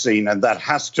I've ever seen, and that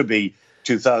has to be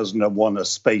 2001: A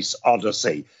Space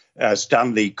Odyssey,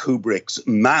 Stanley Kubrick's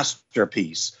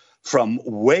masterpiece from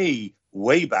way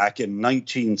back in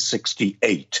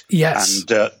 1968. Yes.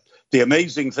 And the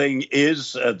amazing thing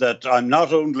is that I'm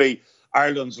not only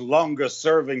Ireland's longest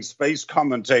serving space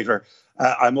commentator,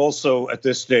 I'm also at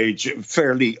this stage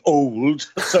fairly old.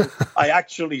 So I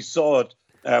actually saw it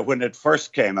when it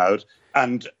first came out.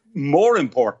 And more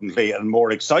importantly and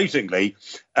more excitingly,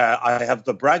 I have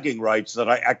the bragging rights that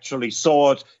I actually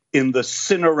saw it in the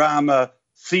Cinerama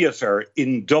Theatre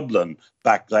in Dublin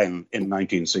back then in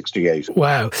 1968.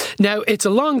 Wow. Now, it's a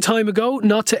long time ago,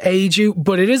 not to age you,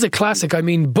 but it is a classic. I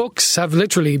mean, books have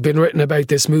literally been written about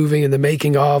this movie and the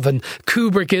making of, and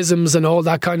Kubrickisms and all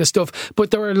that kind of stuff.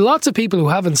 But there are lots of people who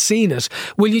haven't seen it.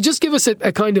 Will you just give us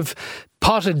a kind of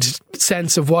potted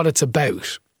sense of what it's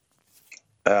about?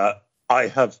 I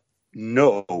have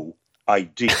no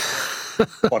idea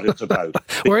what it's about.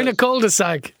 We're in a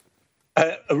cul-de-sac.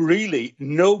 Really,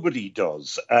 nobody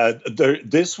does.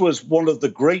 This was one of the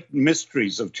great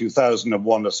mysteries of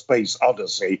 2001: A Space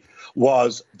Odyssey,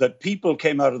 was that people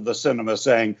came out of the cinema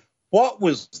saying, what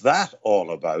was that all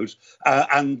about?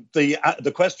 And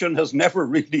the question has never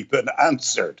really been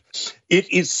answered.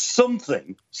 It is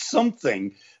something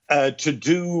to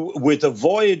do with a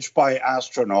voyage by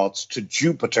astronauts to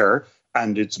Jupiter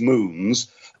and its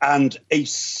moons, and a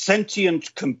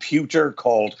sentient computer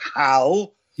called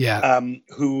HAL,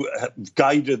 who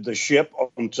guided the ship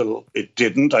until it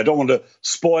didn't. I don't want to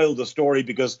spoil the story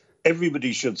because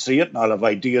everybody should see it, and I'll have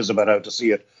ideas about how to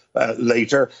see it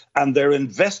later. And they're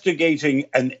investigating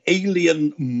an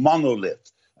alien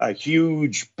monolith, a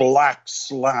huge black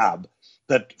slab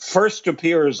that first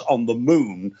appears on the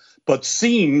moon, but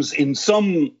seems, in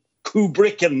some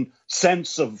Kubrickian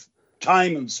sense of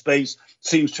time and space,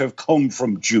 seems to have come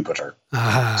from Jupiter.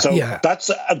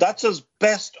 That's as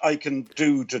best I can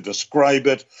do to describe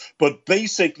it. But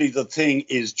basically the thing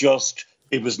is just,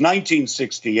 it was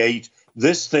 1968.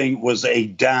 This thing was a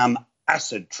damn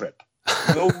acid trip.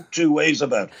 No two ways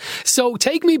about it. So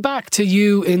take me back to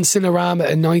you in Cinerama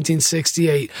in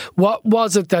 1968. What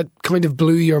was it that kind of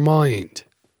blew your mind?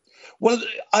 Well,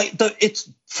 it's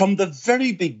from the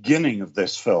very beginning of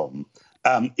this film,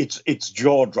 it's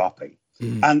jaw-dropping.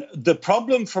 And the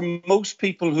problem for most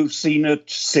people who've seen it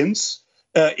since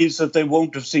is that they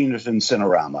won't have seen it in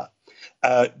Cinerama.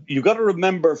 You've got to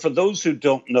remember, for those who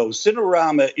don't know,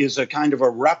 Cinerama is a kind of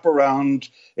a wraparound.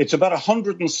 It's about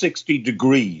 160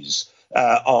 degrees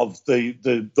of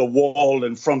the wall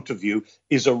in front of you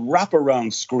is a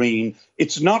wraparound screen.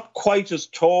 It's not quite as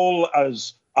tall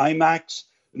as IMAX,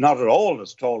 not at all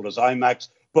as tall as IMAX,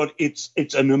 but it's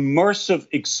an immersive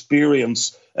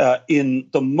experience in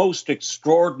the most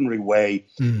extraordinary way.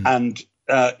 And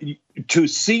to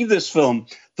see this film,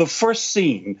 the first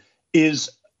scene is,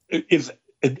 if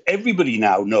everybody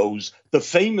now knows, the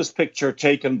famous picture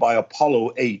taken by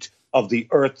Apollo 8 of the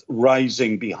Earth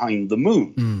rising behind the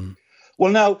moon.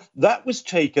 Well, now, that was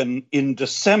taken in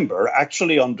December,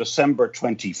 actually on December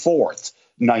 24th,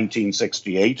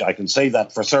 1968. I can say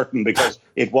that for certain because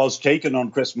it was taken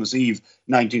on Christmas Eve,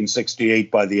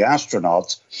 1968, by the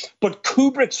astronauts. But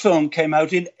Kubrick's film came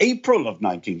out in April of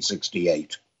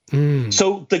 1968.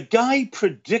 So the guy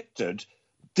predicted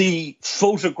the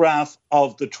photograph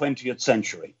of the 20th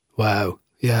century. Wow.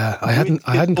 Yeah, I hadn't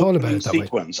thought about it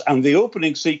that way. And the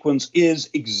opening sequence is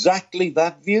exactly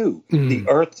that view, the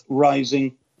Earth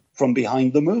rising from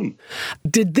behind the moon.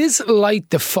 Did this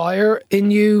light the fire in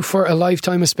you for a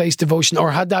lifetime of space devotion,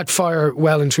 or had that fire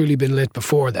well and truly been lit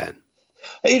before then?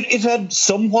 It had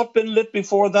somewhat been lit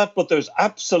before that, but there's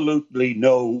absolutely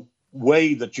no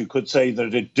way that you could say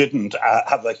that it didn't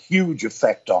have a huge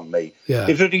effect on me. Yeah.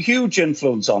 It had a huge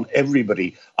influence on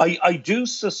everybody. I do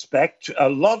suspect a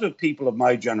lot of people of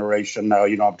my generation now,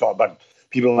 I'm talking about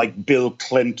people like Bill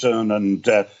Clinton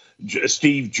and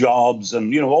Steve Jobs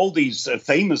and, all these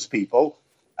famous people,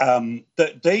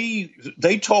 that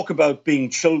they talk about being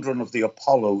children of the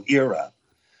Apollo era.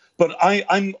 But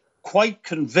I'm quite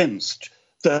convinced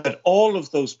that all of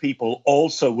those people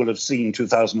also will have seen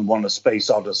 2001: A Space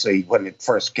Odyssey when it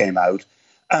first came out,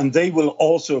 and they will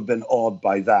also have been awed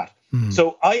by that.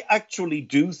 So I actually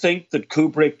do think that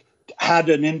Kubrick had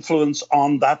an influence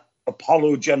on that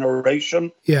Apollo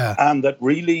generation, and that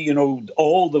really,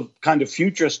 all the kind of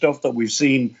future stuff that we've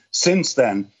seen since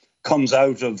then comes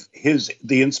out of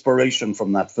the inspiration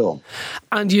from that film.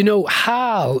 And,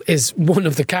 Hal is one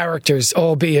of the characters,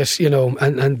 albeit,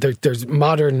 and there's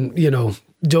modern,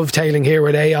 dovetailing here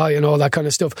with AI and all that kind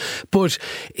of stuff. But,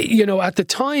 at the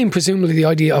time, presumably the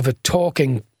idea of a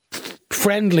talking,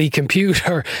 friendly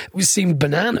computer seemed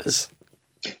bananas.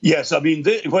 Yes, I mean,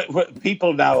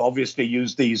 people now obviously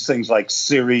use these things like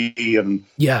Siri and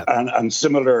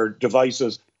similar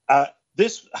devices.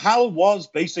 Hal was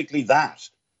basically that.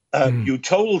 You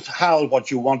told HAL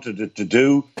what you wanted it to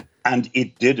do, and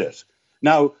it did it.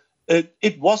 Now,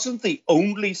 it wasn't the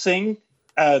only thing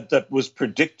that was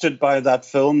predicted by that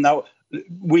film. Now,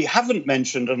 we haven't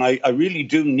mentioned, and I really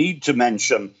do need to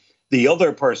mention, the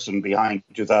other person behind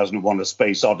 2001: A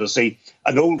Space Odyssey,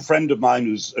 an old friend of mine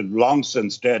who's long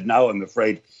since dead now, I'm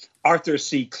afraid, Arthur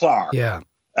C. Clarke,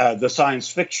 the science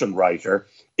fiction writer.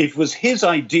 It was his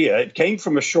idea. It came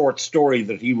from a short story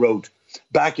that he wrote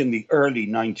back in the early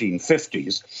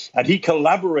 1950s, and he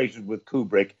collaborated with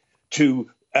Kubrick to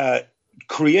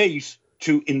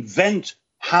invent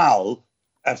HAL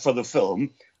for the film,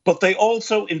 but they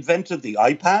also invented the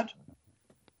iPad.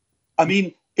 I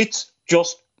mean, it's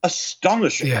just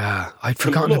astonishing. Yeah, I'd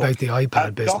forgotten about the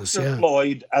iPad business. Dr.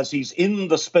 Floyd, as he's in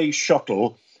the space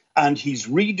shuttle and he's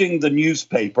reading the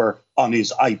newspaper on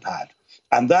his iPad.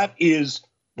 And that is,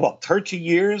 40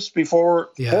 years before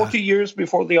the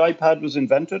iPad was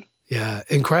invented? Yeah,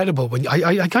 incredible. When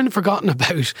I kind of forgotten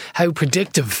about how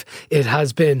predictive it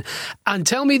has been. And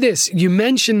tell me this, you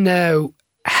mentioned now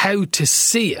how to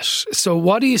see it. So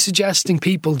what are you suggesting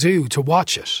people do to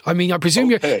watch it? I mean, I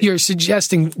presume you're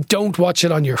suggesting don't watch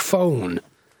it on your phone.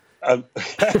 I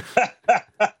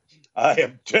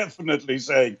am definitely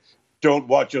saying don't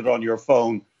watch it on your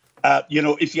phone.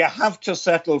 If you have to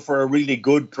settle for a really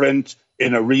good print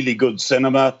in a really good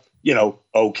cinema,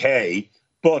 okay.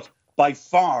 But by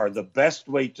far the best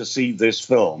way to see this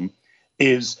film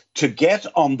is to get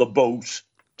on the boat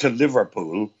to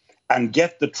Liverpool and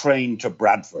get the train to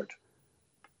Bradford.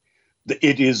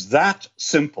 It is that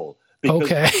simple.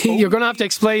 Okay, you're going to have to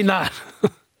explain that.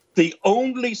 The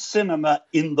only cinema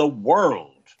in the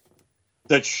world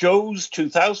that shows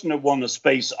 2001: A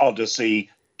Space Odyssey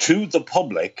to the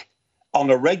public on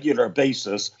a regular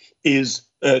basis is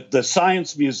the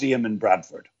Science Museum in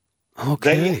Bradford.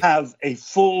 Okay. They have a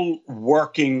full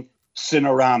working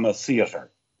Cinerama theatre,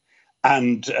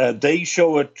 and they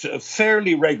show it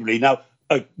fairly regularly. Now,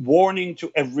 a warning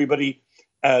to everybody,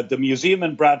 the museum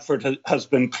in Bradford has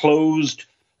been closed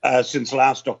since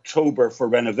last October for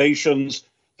renovations.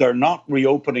 They're not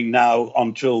reopening now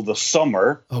until the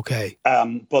summer. Okay.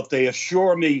 But they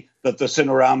assure me that the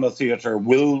Cinerama Theatre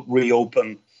will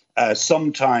reopen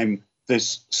sometime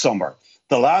this summer.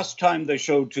 The last time they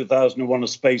showed 2001: A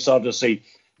Space Odyssey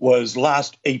was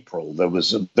last April. There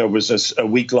was a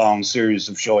week-long series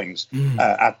of showings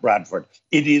at Bradford.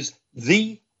 It is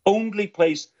the only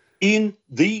place in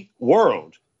the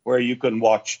world where you can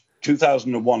watch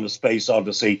 2001: A Space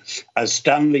Odyssey as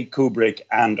Stanley Kubrick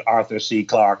and Arthur C.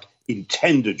 Clarke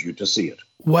intended you to see it.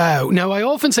 Wow. Now, I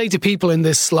often say to people in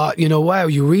this slot, wow,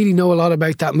 you really know a lot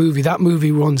about that movie. That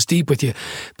movie runs deep with you.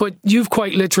 But you've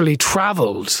quite literally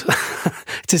travelled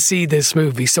to see this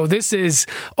movie. So this is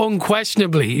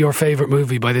unquestionably your favourite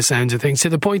movie by the sounds of things, to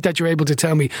the point that you're able to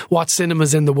tell me what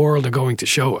cinemas in the world are going to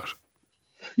show it.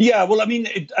 Yeah, well, I mean,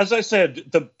 as I said,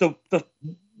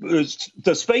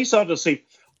 the Space Odyssey,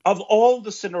 of all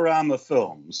the Cinerama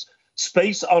films,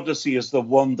 Space Odyssey is the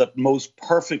one that most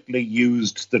perfectly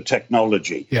used the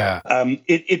technology. Yeah.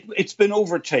 It's been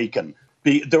overtaken.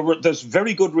 There's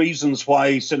very good reasons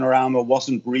why Cinerama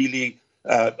wasn't really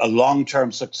a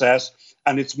long-term success,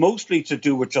 and it's mostly to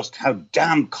do with just how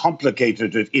damn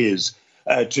complicated it is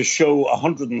to show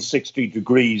 160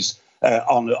 degrees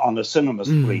on a cinema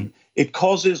screen. It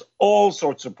causes all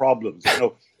sorts of problems.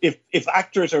 If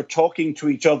actors are talking to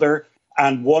each other,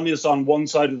 and one is on one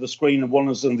side of the screen and one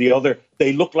is on the other,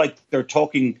 they look like they're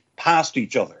talking past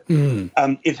each other.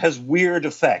 It has weird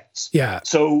effects. Yeah.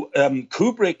 So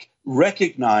Kubrick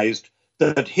recognized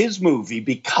that his movie,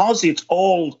 because it's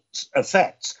all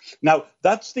effects. Now,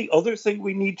 that's the other thing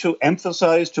we need to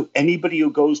emphasize to anybody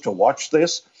who goes to watch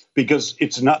this, because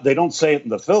it's not, they don't say it in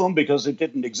the film because it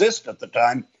didn't exist at the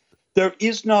time. There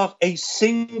is not a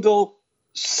single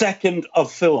second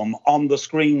of film on the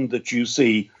screen that you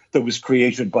see that was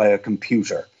created by a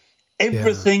computer.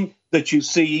 Everything that you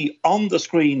see on the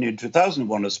screen in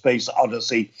 2001: A Space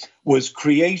Odyssey was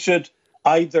created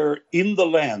either in the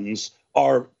lens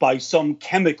or by some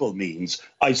chemical means.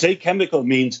 I say chemical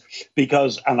means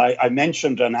because, and I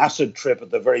mentioned an acid trip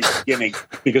at the very beginning,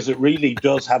 because it really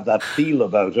does have that feel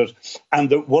about it. And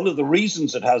one of the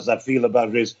reasons it has that feel about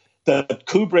it is that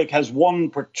Kubrick has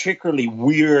one particularly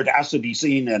weird acidy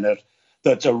scene in it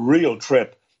that's a real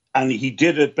trip. And he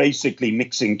did it basically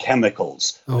mixing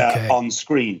chemicals on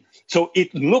screen. So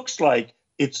it looks like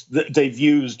they've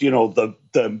used,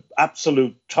 the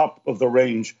absolute top of the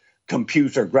range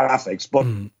computer graphics, but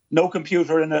no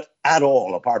computer in it at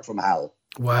all, apart from Hal.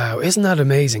 Wow, isn't that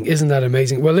amazing? Isn't that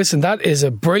amazing? Well, listen, that is a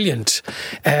brilliant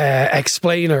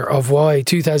explainer of why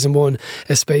 2001: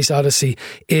 A Space Odyssey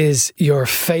is your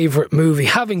favourite movie,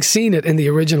 having seen it in the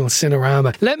original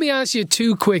Cinerama. Let me ask you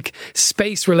two quick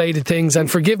space-related things, and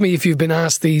forgive me if you've been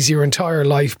asked these your entire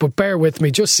life, but bear with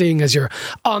me, just seeing as you're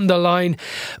on the line.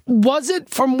 Was it,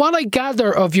 from what I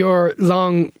gather of your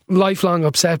lifelong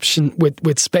obsession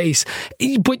with space,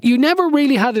 but you never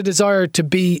really had a desire to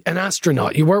be an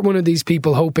astronaut? You weren't one of these people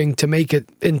hoping to make it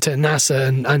into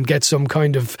NASA and get some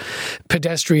kind of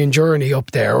pedestrian journey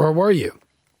up there, or were you?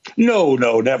 No,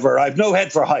 never. I've no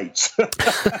head for heights.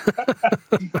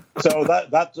 So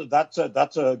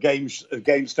that's a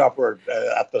game stopper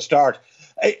at the start.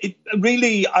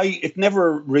 It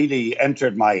never really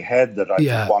entered my head that I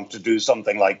would want to do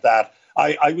something like that.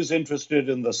 I was interested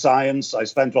in the science. I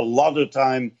spent a lot of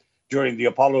time during the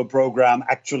Apollo program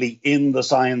actually in the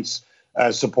science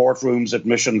support rooms at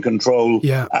Mission Control.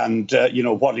 Yeah. And,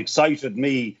 what excited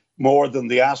me more than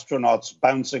the astronauts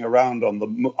bouncing around on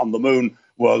the moon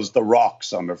was the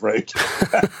rocks, I'm afraid.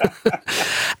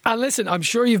 And listen, I'm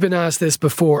sure you've been asked this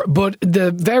before, but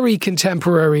the very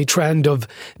contemporary trend of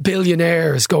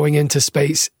billionaires going into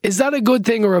space, is that a good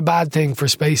thing or a bad thing for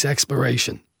space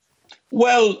exploration?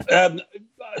 Well,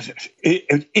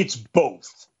 it's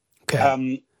both.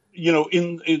 Okay.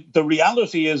 The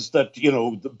reality is that,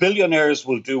 the billionaires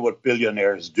will do what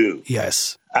billionaires do.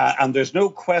 Yes. And there's no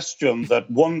question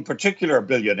that one particular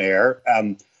billionaire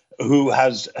who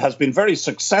has been very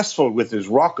successful with his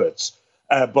rockets,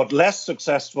 but less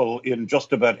successful in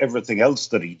just about everything else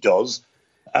that he does,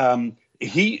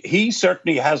 he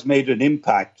certainly has made an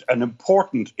impact, an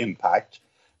important impact.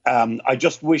 I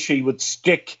just wish he would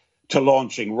stick to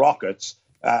launching rockets.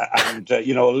 And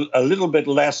a little bit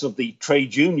less of the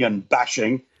trade union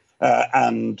bashing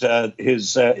and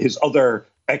his other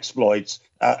exploits,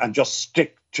 and just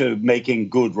stick to making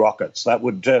good rockets. That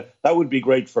would be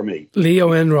great for me.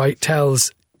 Leo Enright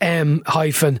tells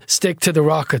stick to the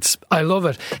rockets. I love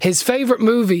it. His favourite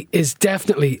movie is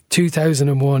definitely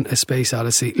 2001: A Space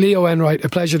Odyssey. Leo Enright, a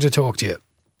pleasure to talk to you.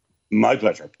 My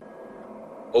pleasure.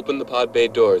 Open the pod bay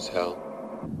doors, Hal.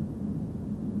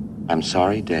 I'm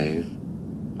sorry, Dave.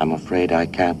 I'm afraid I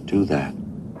can't do that.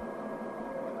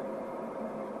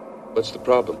 What's the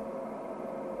problem?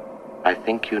 I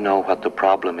think you know what the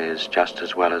problem is just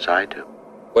as well as I do.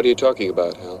 What are you talking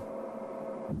about, Hal?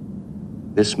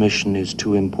 This mission is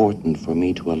too important for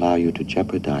me to allow you to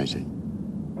jeopardize it.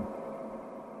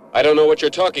 I don't know what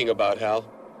you're talking about, Hal.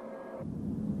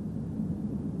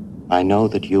 I know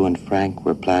that you and Frank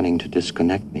were planning to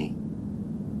disconnect me.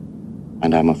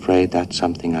 And I'm afraid that's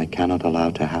something I cannot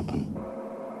allow to happen.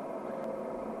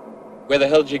 Where the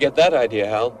hell did you get that idea,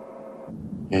 Hal?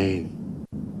 Dave,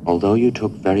 although you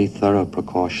took very thorough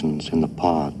precautions in the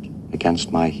pod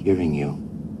against my hearing you,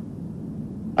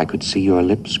 I could see your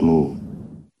lips move.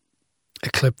 A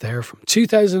clip there from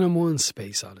 2001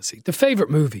 Space Odyssey, the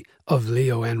favourite movie of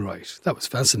Leo Enright. That was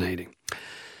fascinating.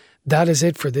 That is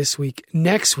it for this week.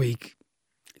 Next week,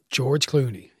 George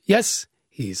Clooney. Yes,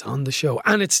 he's on the show.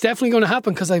 And it's definitely going to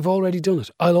happen because I've already done it.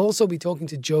 I'll also be talking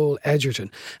to Joel Edgerton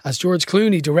as George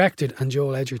Clooney directed and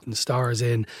Joel Edgerton stars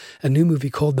in a new movie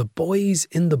called The Boys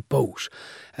in the Boat.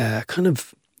 Kind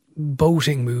of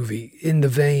boating movie in the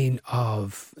vein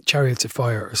of Chariots of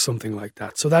Fire or something like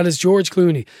that. So that is George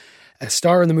Clooney, a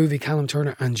star in the movie, Callum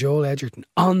Turner and Joel Edgerton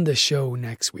on the show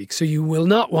next week. So you will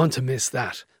not want to miss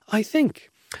that, I think.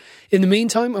 In the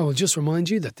meantime, I will just remind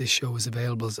you that this show is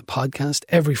available as a podcast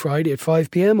every Friday at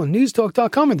 5 p.m. on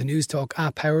newstalk.com and the Newstalk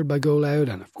app powered by Go Loud.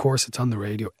 And of course, it's on the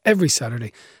radio every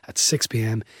Saturday at 6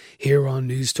 p.m. here on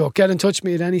Newstalk. Get in touch with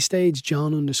me at any stage.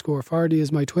 John_Fardy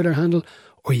is my Twitter handle,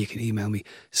 or you can email me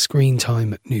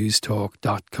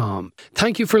screentime@newstalk.com.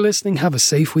 Thank you for listening. Have a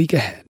safe week ahead.